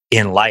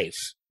in life,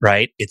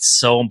 right? It's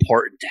so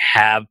important to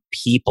have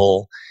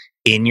people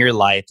in your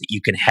life that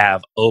you can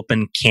have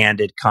open,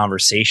 candid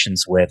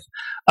conversations with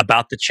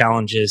about the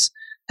challenges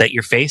that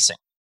you're facing.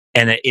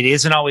 And it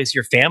isn't always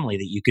your family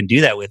that you can do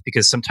that with,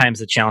 because sometimes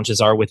the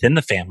challenges are within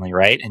the family,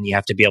 right? And you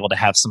have to be able to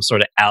have some sort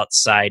of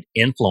outside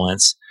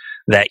influence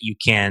that you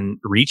can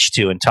reach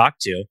to and talk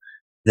to,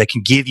 that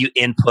can give you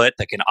input,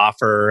 that can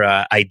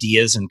offer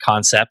ideas and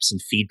concepts and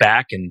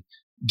feedback and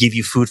give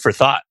you food for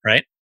thought,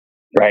 right?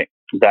 Right,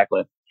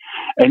 exactly.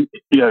 And,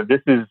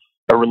 this is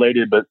a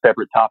related but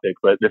separate topic,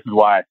 but this is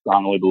why I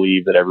strongly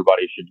believe that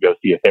everybody should go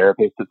see a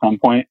therapist at some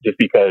point, just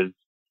because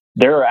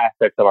there are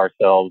aspects of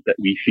ourselves that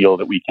we feel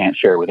that we can't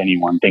share with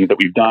anyone. Things that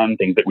we've done,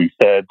 things that we've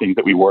said, things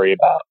that we worry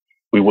about.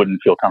 We wouldn't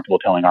feel comfortable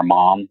telling our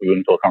mom. We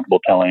wouldn't feel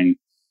comfortable telling,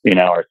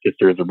 our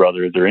sisters or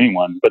brothers or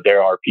anyone. But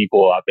there are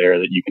people out there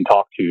that you can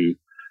talk to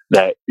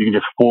that you can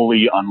just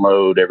fully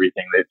unload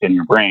everything that's in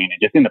your brain. And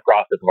just in the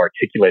process of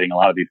articulating a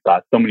lot of these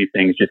thoughts, so many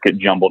things just get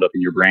jumbled up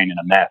in your brain in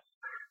a mess.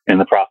 In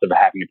the process of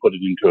having to put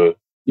it into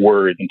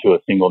words, into a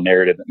single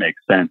narrative that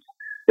makes sense,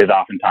 is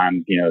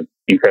oftentimes,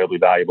 incredibly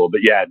valuable.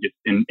 But yeah, just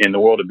in the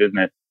world of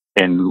business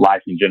and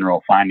life in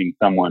general, finding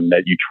someone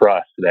that you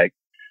trust that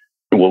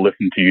will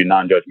listen to you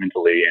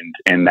non-judgmentally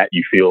and that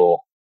you feel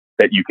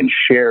that you can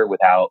share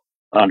without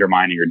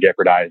undermining or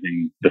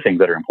jeopardizing the things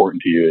that are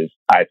important to you is,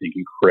 I think,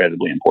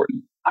 incredibly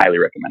important. Highly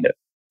recommend it.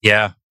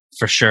 Yeah,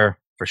 for sure.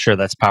 For sure.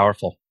 That's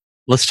powerful.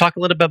 Let's talk a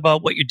little bit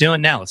about what you're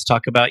doing now. Let's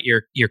talk about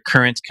your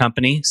current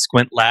company,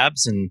 Squint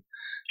Labs, and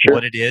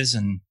what it is,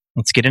 and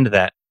let's get into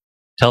that.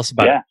 Tell us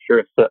about it. Yeah,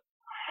 sure.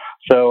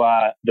 So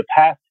the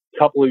past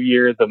couple of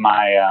years of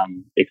my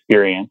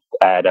experience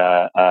at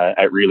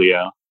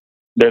Relio,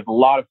 there's a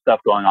lot of stuff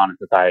going on in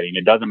society, and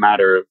it doesn't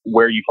matter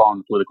where you fall on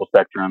the political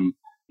spectrum.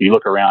 You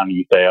look around and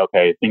you say,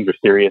 okay, things are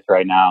serious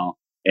right now,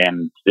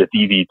 and it's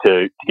easy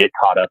to get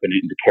caught up in it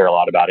and to care a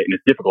lot about it, and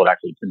it's difficult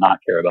actually to not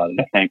care about it,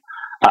 I think.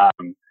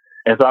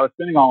 And so I was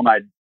spending all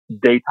my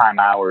daytime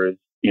hours,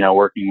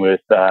 working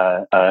with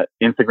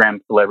Instagram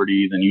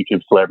celebrities and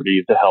YouTube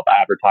celebrities to help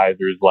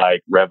advertisers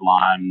like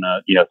Revlon,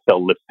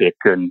 sell lipstick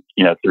and,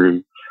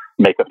 through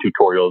makeup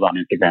tutorials on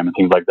Instagram and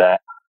things like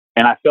that.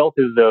 And I felt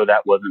as though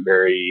that wasn't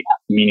very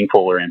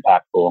meaningful or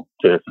impactful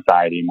to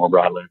society more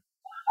broadly.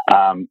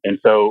 And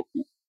so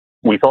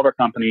we sold our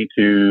company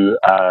to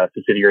a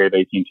subsidiary of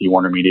AT&T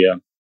Warner Media.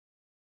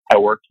 I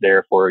worked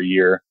there for a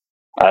year,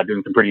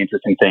 doing some pretty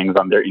interesting things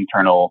on their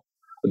internal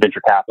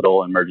venture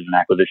capital and mergers and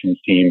acquisitions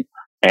team.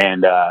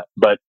 And,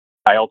 but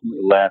I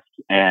ultimately left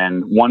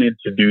and wanted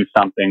to do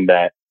something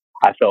that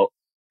I felt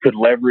could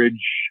leverage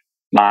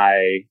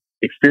my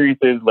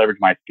experiences, leverage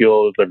my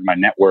skills, leverage my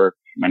network,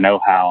 my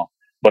know-how,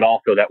 but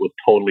also that was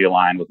totally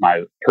aligned with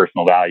my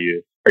personal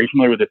values. Are you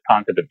familiar with this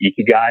concept of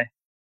Ikigai?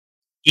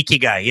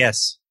 Ikigai,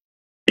 yes.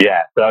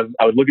 Yeah. So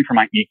I was looking for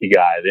my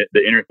ikigai,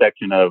 the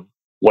intersection of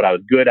what I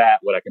was good at,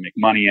 what I can make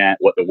money at,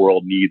 what the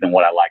world needs, and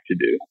what I like to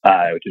do,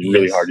 which is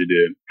really hard to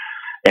do.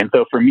 And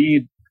so for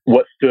me,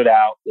 what stood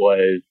out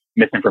was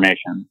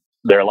misinformation.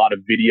 There are a lot of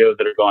videos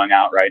that are going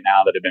out right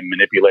now that have been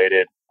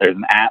manipulated. There's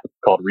an app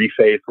called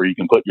Reface where you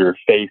can put your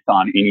face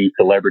on any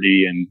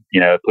celebrity and,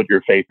 put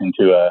your face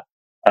into a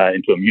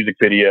music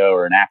video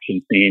or an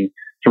action scene.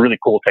 It's a really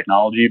cool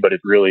technology, but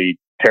it's really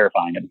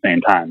terrifying at the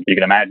same time. You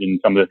can imagine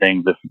some of the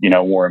things if,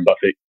 Warren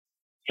Buffett,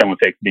 someone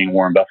takes being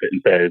Warren Buffett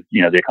and says,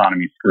 the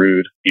economy's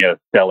screwed,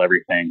 sell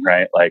everything,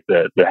 right? Like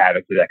the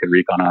havoc that could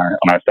wreak on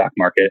our stock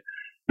market,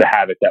 the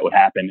havoc that would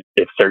happen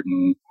if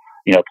certain,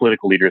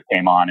 political leaders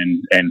came on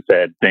and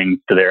said things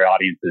to their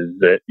audiences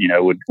that,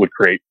 would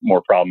create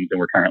more problems than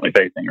we're currently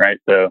facing, right?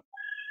 So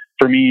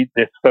for me,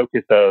 this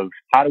focus of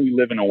how do we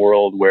live in a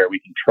world where we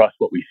can trust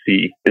what we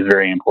see is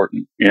very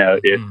important.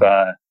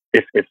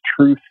 If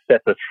truth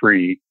sets us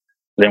free,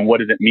 then what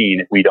does it mean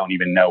if we don't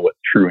even know what's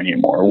true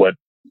anymore? What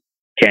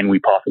can we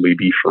possibly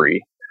be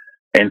free?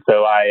 And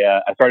so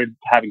I started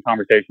having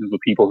conversations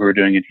with people who are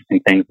doing interesting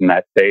things in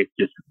that space,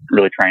 just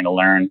really trying to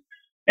learn.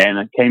 And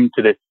I came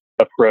to this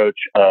approach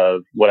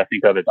of what I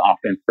think of as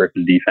offense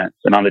versus defense.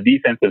 And on the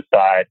defensive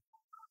side,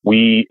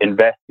 we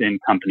invest in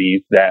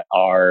companies that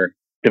are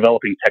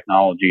developing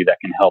technology that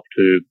can help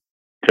to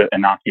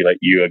inoculate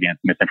you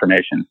against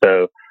misinformation.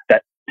 So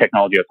that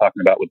technology I was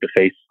talking about with the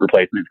face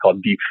replacement is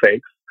called deep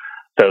fakes.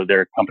 So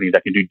there are companies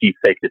that can do deep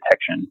fake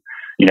detection.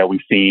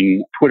 We've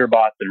seen Twitter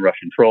bots and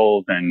Russian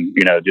trolls and,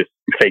 just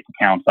fake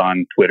accounts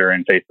on Twitter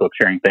and Facebook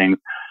sharing things.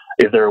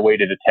 Is there a way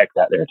to detect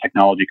that? There are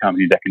technology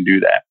companies that can do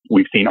that.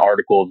 We've seen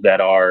articles that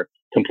are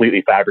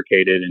completely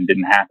fabricated and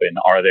didn't happen.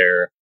 Are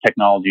there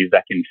technologies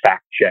that can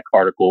fact check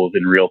articles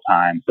in real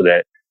time so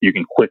that you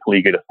can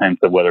quickly get a sense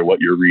of whether what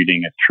you're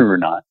reading is true or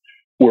not?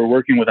 We're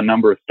working with a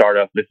number of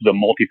startups. This is a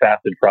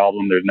multifaceted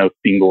problem. There's no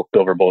single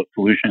silver bullet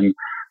solution.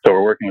 So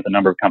we're working with a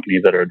number of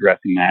companies that are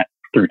addressing that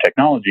through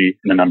technology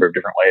in a number of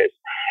different ways.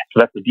 So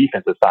that's the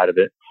defensive side of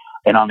it.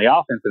 And on the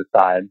offensive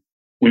side,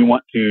 we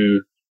want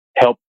to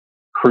help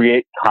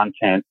create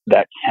content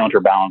that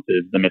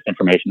counterbalances the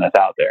misinformation that's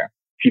out there.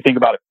 If you think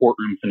about a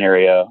courtroom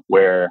scenario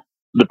where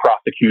the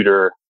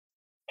prosecutor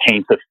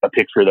paints a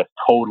picture that's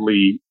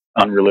totally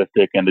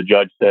unrealistic and the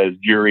judge says,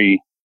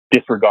 jury,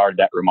 disregard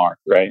that remark,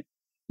 right?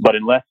 But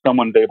unless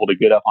someone's able to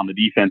get up on the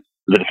defense,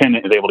 the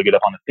defendant is able to get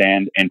up on the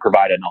stand and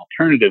provide an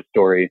alternative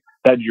story,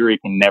 that jury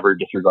can never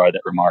disregard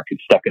that remark.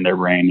 It's stuck in their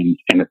brain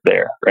and it's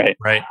there, right?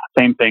 Right.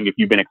 Same thing if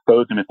you've been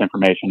exposed to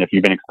misinformation, if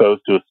you've been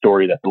exposed to a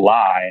story that's a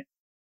lie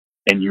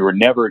and you were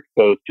never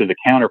exposed to the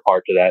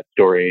counterpart to that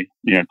story,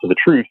 to the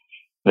truth,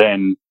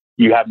 then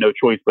you have no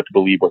choice but to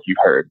believe what you've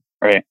heard,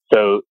 right?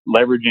 So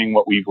leveraging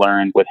what we've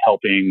learned with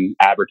helping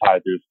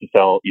advertisers to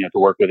sell, to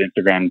work with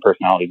Instagram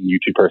personalities and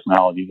YouTube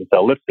personalities to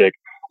sell lipstick,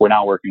 we're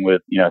now working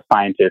with,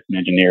 scientists and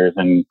engineers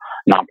and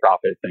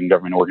nonprofits and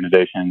government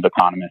organizations,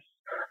 economists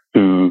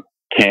who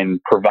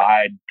can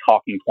provide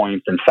talking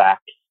points and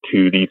facts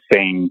to these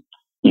same,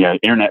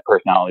 internet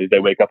personalities. They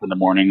wake up in the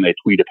morning, they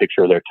tweet a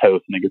picture of their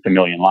toast and it gets 1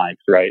 million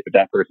likes, right? But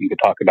that person could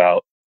talk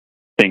about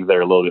things that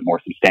are a little bit more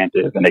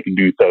substantive and they can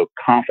do so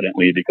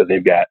confidently because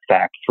they've got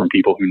facts from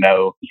people who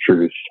know the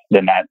truth,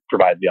 then that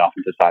provides the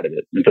offensive side of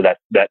it. And so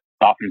that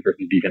offense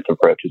versus defensive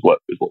approach is what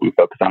we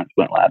focus on at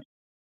Splint Labs.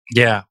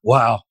 Yeah.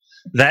 Wow.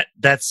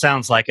 That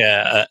sounds like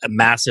a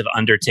massive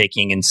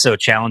undertaking and so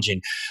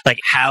challenging. Like,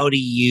 how do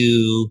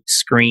you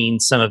screen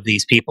some of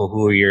these people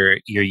who you're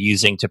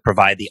using to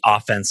provide the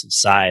offensive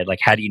side? Like,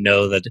 how do you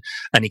know that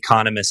an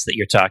economist that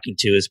you're talking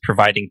to is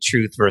providing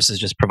truth versus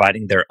just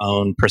providing their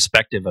own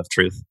perspective of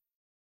truth?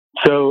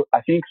 So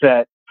I think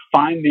that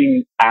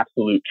finding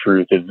absolute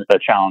truth is a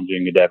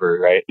challenging endeavor,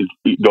 right?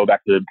 Go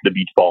back to the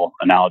beach ball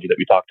analogy that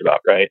we talked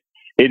about, right?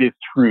 It is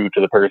true to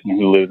the person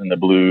who lives in the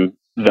blue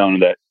zone of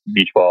that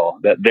beach ball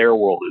that their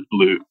world is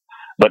blue.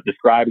 But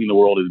describing the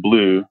world as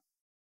blue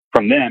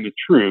from them is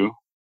true,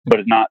 but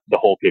it's not the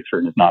whole picture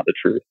and it's not the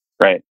truth,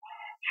 right?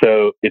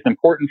 So it's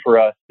important for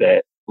us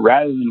that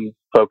rather than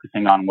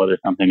focusing on whether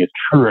something is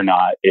true or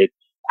not, it's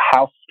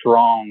how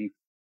strong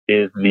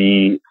is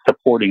the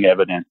supporting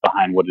evidence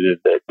behind what it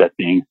is that's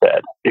being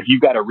said. If you've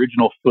got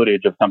original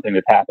footage of something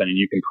that's happened and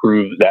you can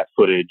prove that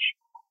footage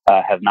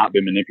has not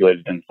been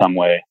manipulated in some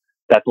way,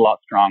 that's a lot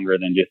stronger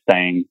than just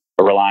saying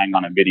or relying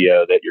on a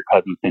video that your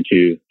cousin sent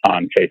you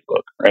on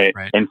Facebook, right?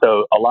 And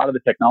so a lot of the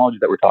technology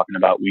that we're talking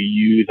about, we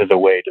use as a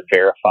way to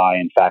verify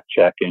and fact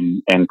check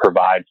and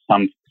provide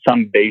some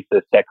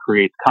basis that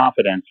creates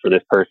confidence for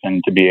this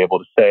person to be able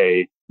to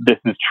say, this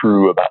is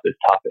true about this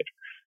topic.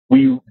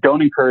 We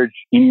don't encourage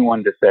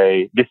anyone to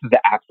say, this is the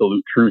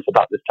absolute truth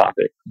about this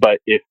topic. But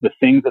if the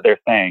things that they're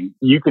saying,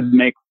 you could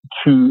make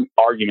two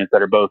arguments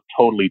that are both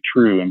totally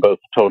true and both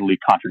totally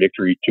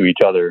contradictory to each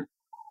other.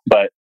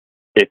 But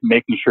it's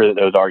making sure that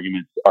those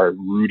arguments are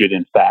rooted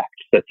in fact.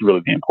 That's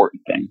really the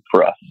important thing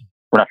for us.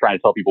 We're not trying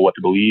to tell people what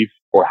to believe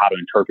or how to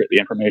interpret the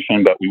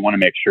information, but we want to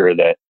make sure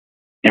that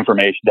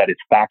information that is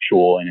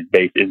factual and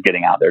is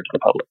getting out there to the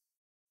public.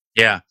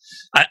 Yeah.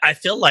 I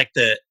feel like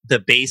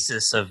the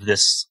basis of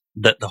this,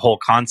 the whole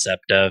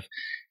concept of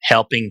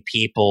helping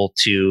people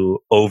to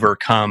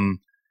overcome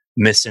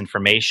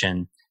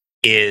misinformation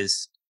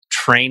is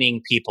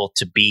training people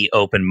to be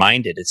open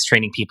minded. It's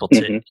training people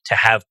Mm-hmm. to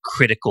have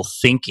critical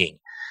thinking.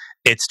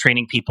 It's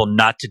training people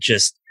not to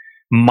just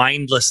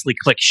mindlessly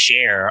click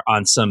share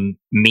on some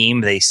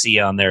meme they see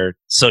on their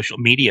social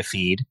media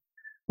feed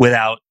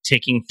without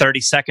taking 30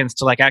 seconds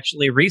to like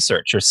actually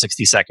research, or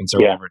 60 seconds or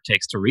whatever it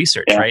takes to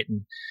research, right?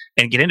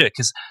 And get into it.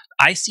 Because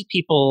I see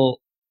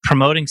people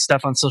promoting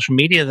stuff on social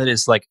media that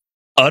is like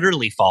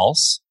utterly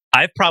false.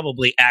 I've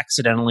probably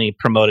accidentally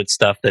promoted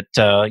stuff that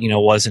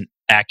wasn't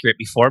accurate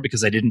before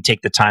because I didn't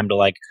take the time to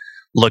like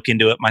look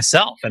into it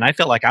myself. And I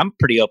feel like I'm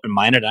pretty open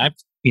minded. I've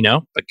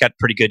got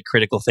pretty good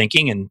critical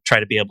thinking and try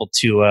to be able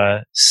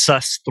to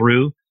suss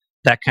through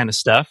that kind of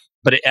stuff.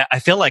 But I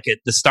feel like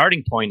the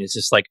starting point is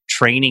just like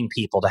training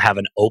people to have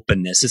an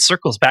openness. It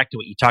circles back to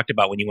what you talked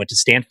about when you went to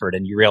Stanford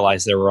and you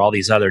realized there were all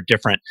these other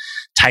different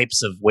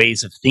types of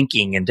ways of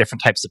thinking and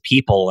different types of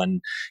people.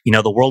 And,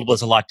 the world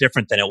was a lot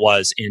different than it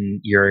was in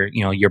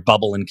your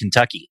bubble in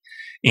Kentucky.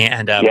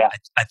 And I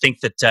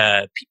think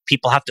that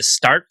people have to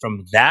start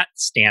from that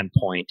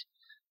standpoint,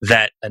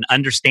 that an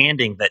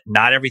understanding that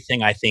not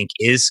everything I think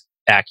is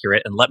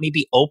accurate, and let me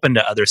be open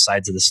to other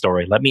sides of the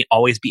story. Let me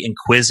always be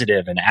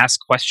inquisitive and ask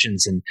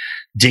questions and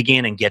dig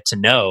in and get to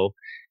know.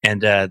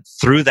 And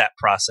through that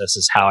process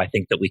is how I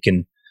think that we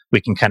can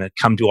kind of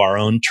come to our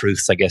own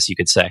truths, I guess you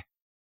could say.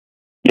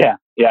 Yeah.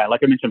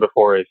 Like I mentioned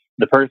before, is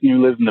the person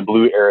who lives in the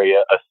blue area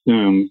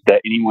assumes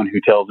that anyone who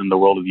tells them the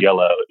world is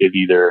yellow is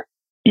either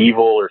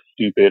evil or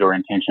stupid or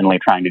intentionally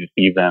trying to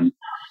deceive them.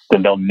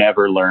 Then they'll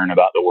never learn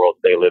about the world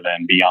they live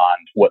in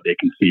beyond what they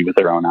can see with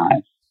their own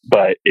eyes.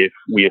 But if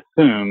we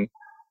assume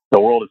the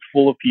world is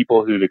full of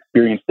people who've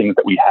experienced things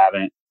that we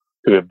haven't,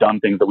 who have done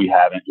things that we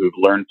haven't, who have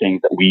learned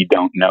things that we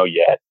don't know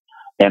yet,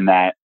 and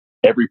that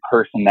every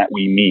person that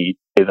we meet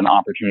is an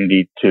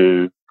opportunity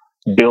to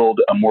build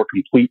a more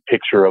complete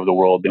picture of the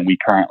world than we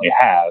currently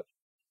have,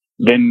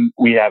 then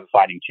we have a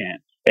fighting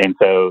chance. And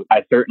so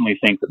I certainly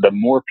think that the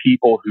more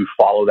people who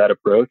follow that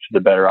approach,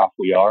 the better off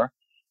we are.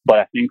 But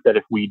I think that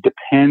if we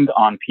depend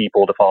on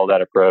people to follow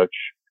that approach,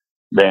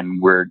 then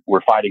we're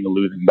fighting a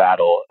losing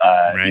battle.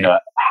 Right.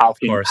 How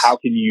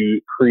can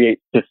you create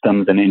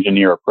systems and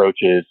engineer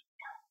approaches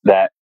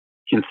that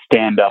can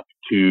stand up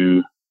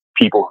to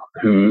people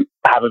who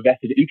have a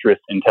vested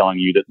interest in telling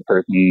you that the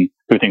person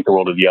who thinks the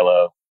world is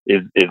yellow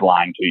is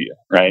lying to you,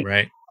 right?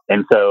 Right.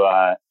 And so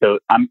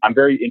I'm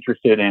very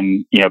interested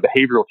in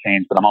behavioral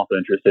change, but I'm also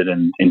interested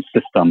in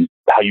systems,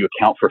 how you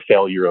account for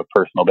failure of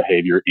personal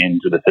behavior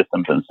into the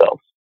systems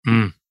themselves.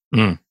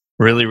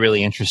 Really,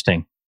 really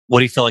interesting. What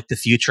do you feel like the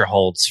future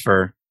holds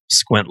for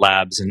Squint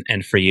Labs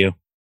and for you?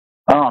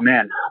 Oh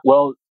man,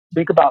 well,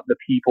 think about the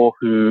people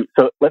who.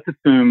 So let's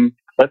assume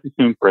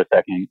for a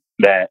second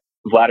that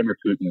Vladimir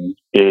Putin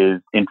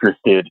is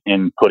interested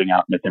in putting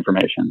out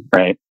misinformation,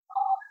 right?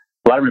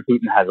 Vladimir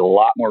Putin has a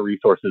lot more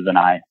resources than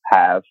I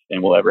have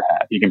and will ever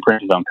have. He can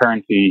print his own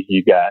currency.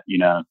 He's got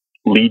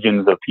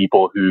legions of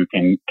people who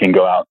can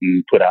go out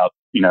and put out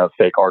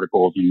fake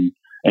articles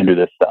and do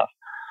this stuff.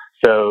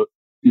 So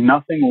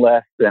nothing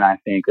less than, I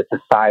think, a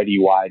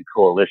society-wide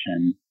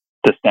coalition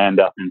to stand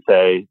up and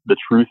say the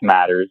truth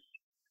matters.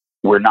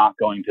 We're not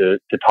going to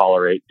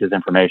tolerate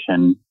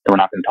disinformation. We're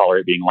not going to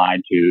tolerate being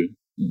lied to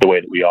the way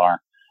that we are,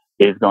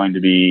 is going to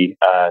be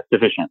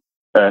sufficient.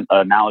 An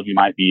analogy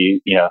might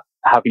be,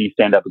 how can you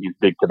stand up against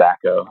big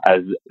tobacco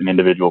as an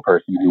individual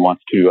person who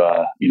wants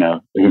to,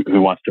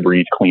 who wants to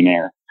breathe clean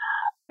air?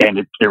 And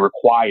it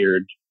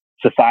required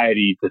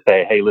society to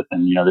say, hey,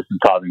 listen, this is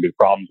causing big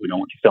problems. We don't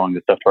want you selling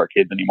this stuff to our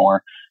kids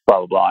anymore,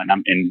 blah, blah, blah.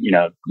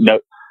 No,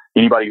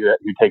 anybody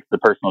who takes the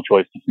personal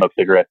choice to smoke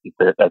cigarettes,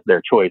 that's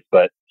their choice.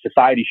 But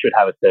society should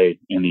have a say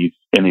in these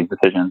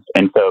decisions.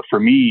 And so for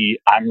me,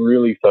 I'm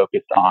really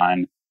focused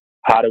on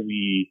how do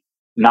we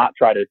not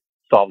try to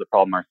solve the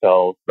problem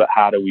ourselves, but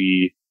how do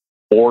we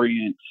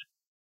orient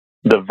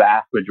the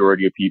vast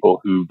majority of people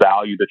who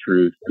value the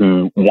truth,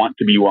 who want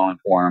to be well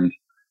informed,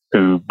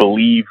 who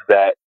believe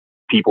that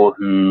people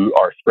who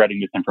are spreading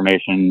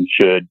misinformation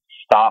should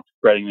stop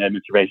spreading that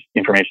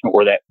misinformation,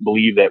 or that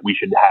believe that we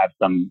should have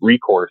some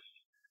recourse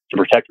to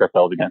protect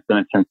ourselves against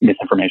the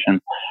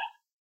misinformation.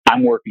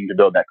 I'm working to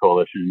build that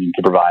coalition and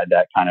to provide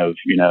that kind of,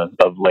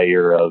 of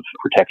layer of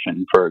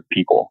protection for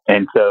people.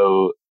 And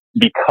so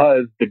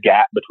because the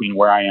gap between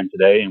where I am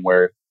today and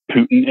where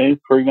Putin is,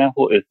 for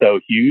example, is so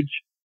huge,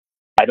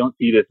 I don't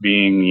see this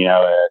being,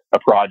 a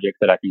project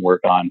that I can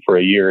work on for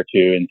a year or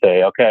two and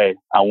say, okay,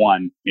 I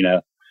won,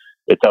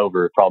 it's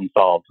over, problem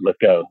solved, let's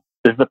go.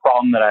 This is a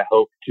problem that I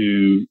hope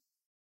to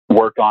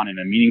work on in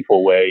a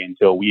meaningful way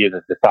until we as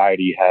a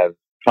society have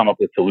come up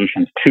with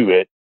solutions to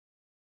it.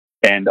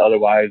 And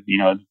otherwise,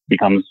 it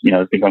becomes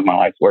my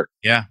life's work.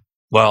 Yeah.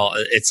 Well,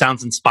 it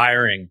sounds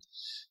inspiring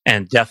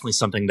and definitely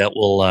something that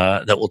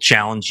will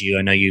challenge you.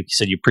 I know you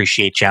said you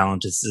appreciate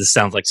challenges. This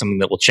sounds like something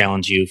that will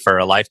challenge you for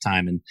a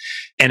lifetime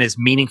and is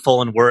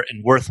meaningful and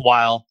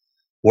worthwhile.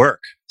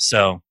 work.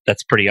 So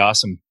that's pretty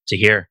awesome to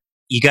hear.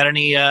 You got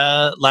any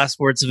last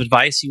words of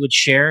advice you would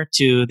share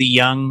to the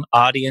young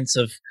audience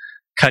of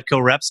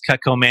Cutco reps,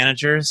 Cutco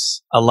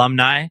managers,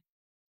 alumni?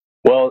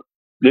 Well,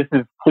 this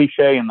is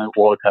cliche in the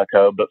world of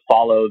Cutco, but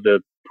follow the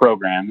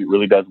program. It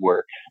really does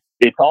work.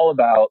 It's all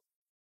about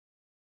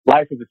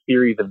life is a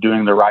series of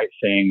doing the right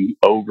thing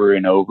over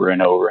and over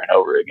and over and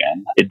over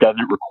again. It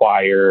doesn't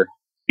require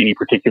any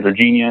particular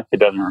genius. It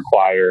doesn't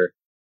require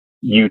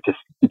you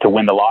to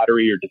win the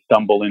lottery or to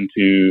stumble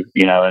into,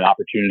 an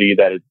opportunity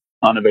that is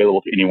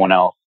unavailable to anyone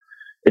else.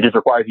 It just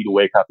requires you to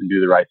wake up and do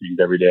the right things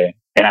every day.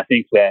 And I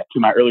think that, to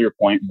my earlier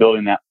point,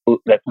 building that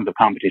sense of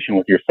competition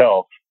with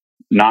yourself,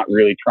 not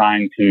really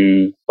trying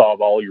to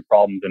solve all your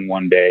problems in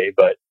one day,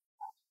 but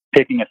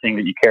picking a thing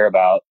that you care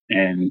about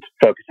and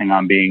focusing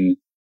on being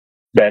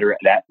better at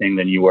that thing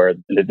than you were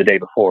the day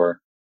before.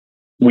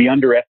 We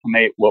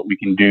underestimate what we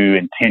can do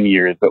in 10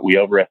 years, but we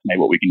overestimate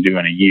what we can do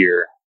in a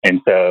year.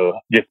 And so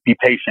just be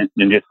patient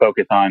and just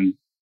focus on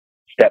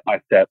step by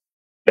step,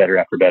 better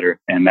after better.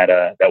 And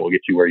that will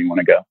get you where you want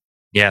to go.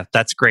 Yeah,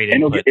 that's great.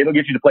 And it'll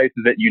get you to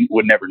places that you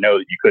would never know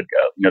that you could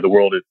go. The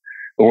world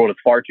is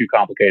far too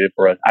complicated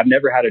for us. I've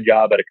never had a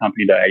job at a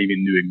company that I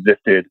even knew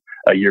existed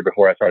a year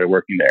before I started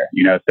working there.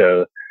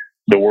 So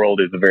the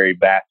world is a very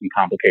vast and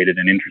complicated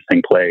and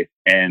interesting place.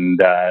 And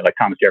like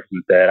Thomas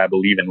Jefferson said, I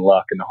believe in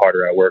luck, and the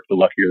harder I work, the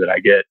luckier that I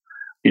get.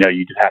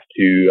 You just have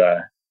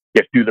to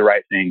do the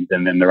right things,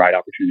 and then the right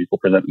opportunities will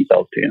present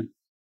themselves to you.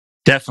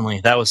 Definitely.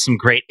 That was some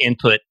great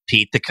input,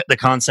 Pete. The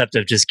concept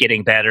of just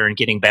getting better and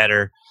getting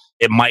better,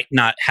 it might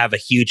not have a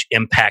huge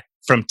impact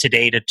from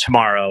today to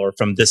tomorrow or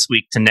from this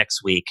week to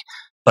next week,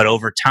 but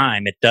over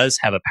time, it does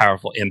have a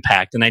powerful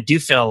impact. And I do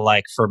feel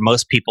like for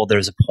most people,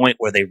 there's a point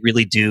where they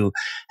really do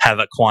have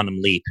a quantum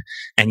leap,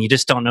 and you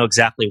just don't know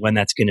exactly when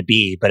that's going to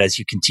be. But as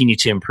you continue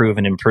to improve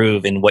and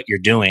improve in what you're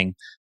doing,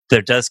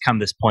 there does come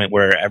this point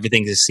where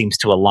everything just seems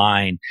to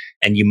align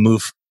and you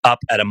move up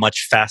at a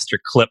much faster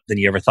clip than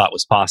you ever thought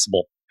was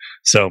possible.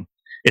 So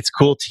it's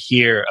cool to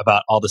hear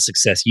about all the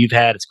success you've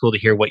had. It's cool to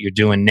hear what you're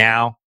doing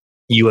now.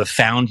 You have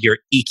found your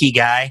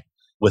ikigai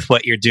with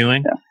what you're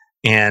doing.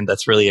 Yeah. And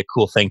that's really a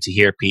cool thing to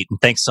hear, Pete. And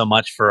thanks so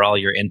much for all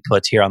your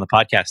inputs here on the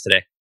podcast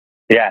today.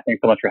 Yeah,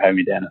 thanks so much for having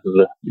me, Dan. This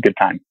was a good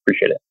time.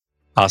 Appreciate it.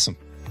 Awesome.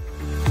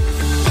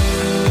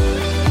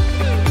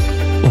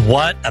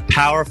 What a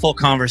powerful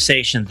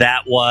conversation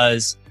that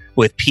was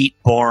with Pete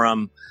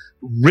Boerum.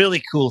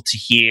 Really cool to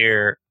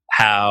hear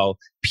how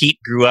Pete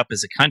grew up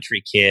as a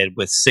country kid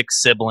with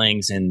 6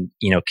 siblings in,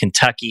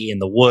 Kentucky in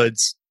the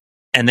woods,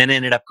 and then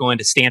ended up going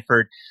to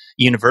Stanford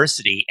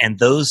University. And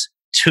those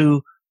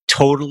two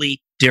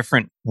totally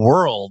different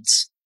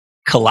worlds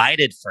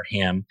collided for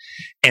him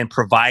and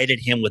provided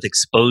him with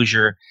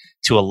exposure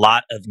to a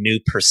lot of new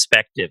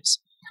perspectives.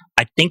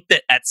 I think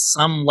that at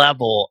some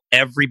level,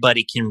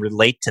 everybody can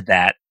relate to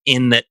that,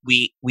 in that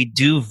we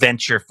do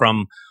venture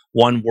from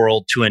one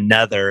world to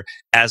another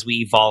as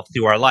we evolve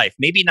through our life.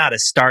 Maybe not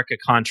as stark a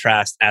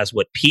contrast as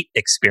what Pete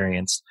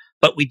experienced,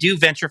 but we do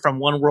venture from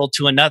one world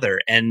to another,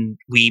 and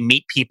we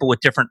meet people with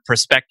different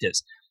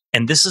perspectives.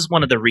 And this is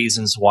one of the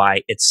reasons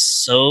why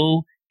it's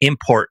so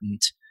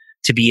important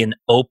to be an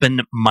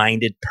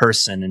open-minded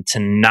person and to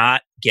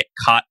not get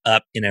caught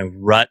up in a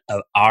rut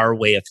of our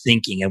way of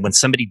thinking. And when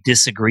somebody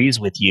disagrees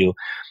with you,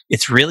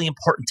 it's really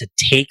important to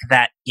take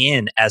that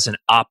in as an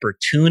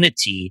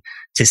opportunity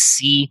to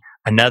see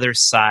another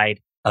side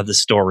of the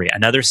story,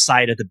 another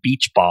side of the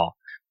beach ball,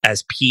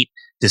 as Pete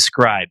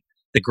described.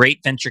 The great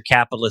venture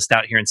capitalist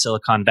out here in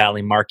Silicon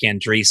Valley, Mark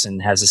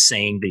Andreessen, has a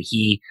saying that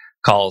he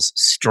calls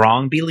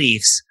strong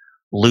beliefs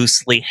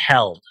loosely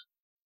held.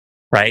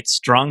 Right?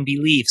 Strong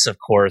beliefs, of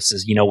course,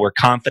 is, we're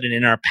confident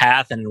in our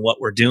path and in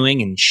what we're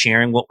doing and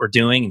sharing what we're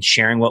doing and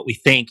sharing what we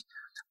think,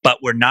 but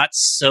we're not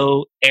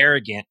so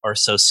arrogant or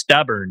so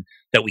stubborn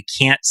that we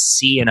can't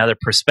see another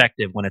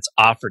perspective when it's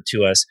offered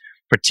to us,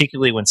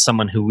 particularly when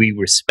someone who we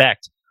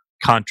respect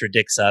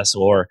contradicts us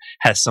or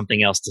has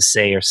something else to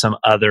say or some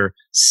other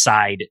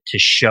side to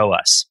show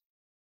us.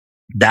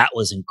 That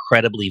was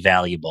incredibly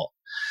valuable.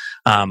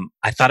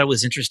 I thought it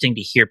was interesting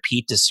to hear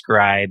Pete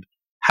describe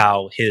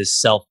how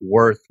his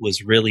self-worth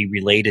was really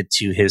related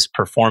to his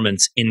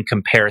performance in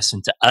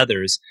comparison to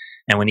others.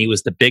 And when he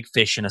was the big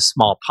fish in a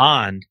small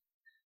pond,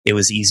 it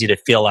was easy to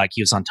feel like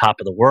he was on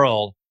top of the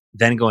world.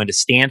 Then going to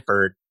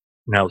Stanford,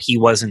 he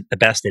wasn't the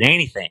best at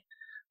anything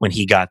when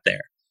he got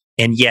there.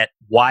 And yet,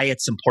 why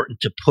it's important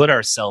to put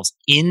ourselves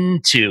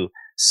into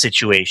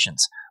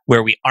situations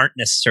where we aren't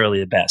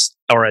necessarily the best.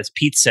 Or as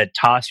Pete said,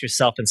 toss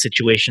yourself in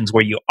situations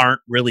where you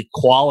aren't really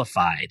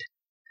qualified,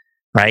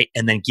 right?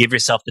 And then give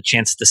yourself the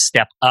chance to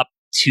step up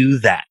to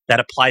that. That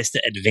applies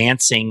to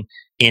advancing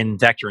in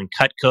Vector and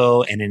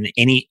Cutco and in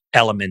any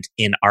element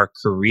in our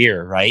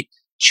career, right?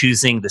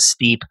 Choosing the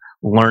steep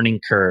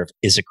learning curve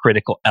is a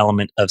critical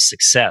element of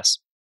success.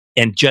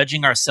 And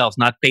judging ourselves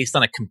not based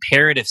on a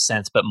comparative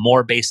sense, but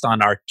more based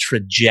on our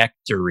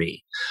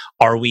trajectory.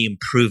 Are we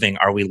improving?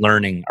 Are we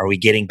learning? Are we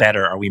getting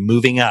better? Are we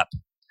moving up?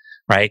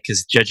 Right?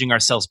 Because judging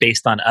ourselves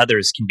based on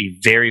others can be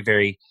very,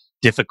 very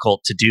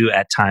difficult to do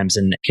at times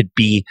and could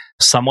be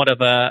somewhat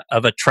of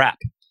a trap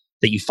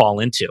that you fall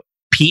into.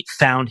 Pete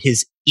found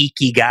his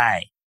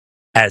ikigai,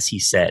 as he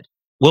said.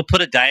 We'll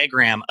put a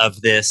diagram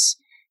of this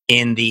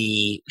in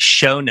the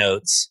show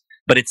notes,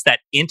 but it's that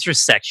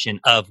intersection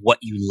of what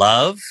you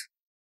love,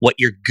 what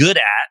you're good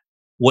at,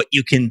 what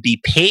you can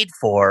be paid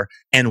for,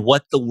 and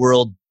what the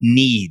world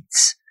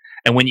needs.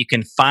 And when you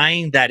can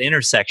find that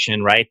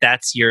intersection, right,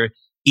 that's your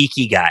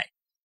ikigai.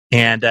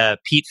 And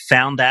Pete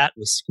found that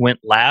with Squint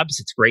Labs.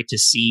 It's great to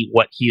see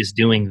what he is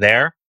doing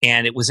there.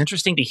 And it was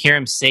interesting to hear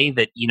him say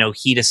that,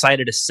 he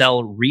decided to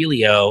sell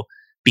Relio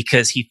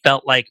because he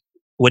felt like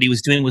what he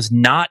was doing was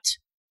not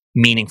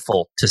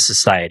meaningful to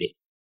society.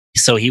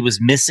 So he was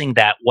missing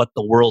that what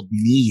the world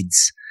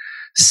needs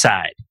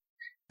side.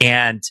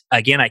 And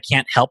again, I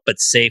can't help but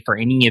say for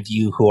any of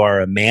you who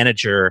are a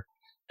manager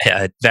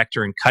at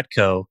Vector and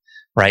Cutco,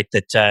 right,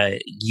 that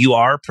you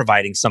are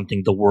providing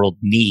something the world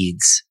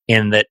needs,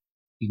 and that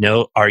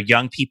our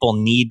young people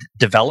need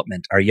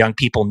development. Our young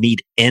people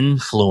need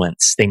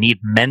influence. They need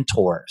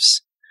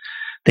mentors.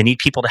 They need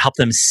people to help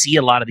them see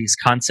a lot of these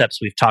concepts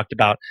we've talked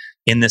about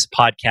in this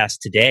podcast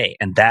today.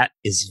 And that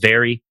is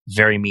very,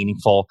 very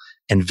meaningful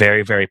and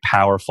very, very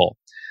powerful.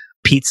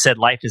 Pete said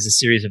life is a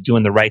series of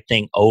doing the right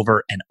thing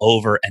over and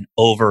over and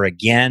over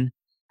again.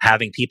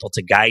 Having people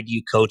to guide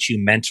you, coach you,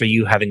 mentor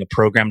you, having a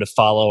program to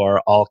follow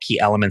are all key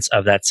elements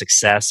of that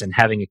success. And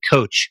having a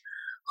coach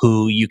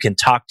who you can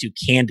talk to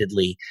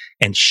candidly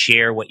and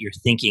share what you're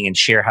thinking and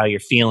share how you're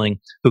feeling,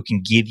 who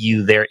can give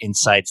you their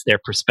insights, their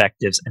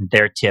perspectives, and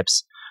their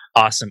tips.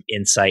 Awesome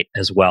insight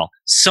as well.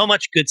 So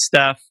much good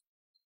stuff.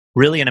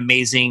 Really an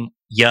amazing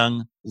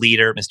young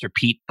leader, Mr.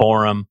 Pete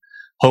Borum.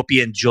 Hope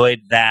you enjoyed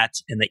that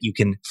and that you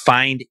can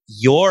find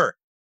your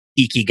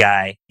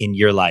ikigai in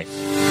your life.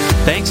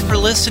 Thanks for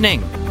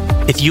listening.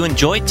 If you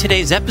enjoyed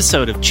today's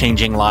episode of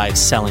Changing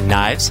Lives Selling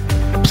Knives,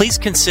 please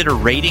consider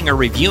rating or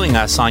reviewing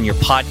us on your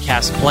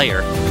podcast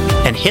player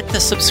and hit the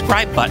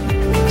subscribe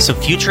button so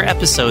future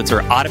episodes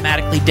are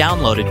automatically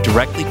downloaded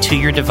directly to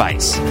your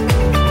device.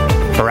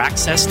 For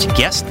access to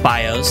guest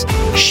bios,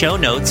 show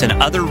notes, and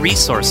other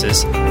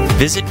resources,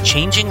 visit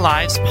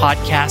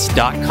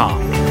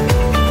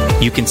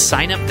changinglivespodcast.com. You can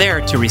sign up there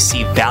to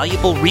receive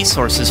valuable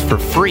resources for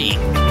free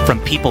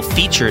from people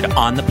featured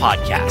on the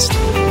podcast.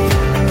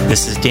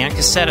 This is Dan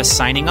Cassetta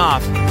signing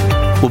off.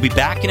 We'll be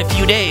back in a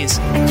few days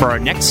for our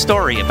next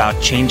story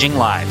about changing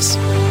lives.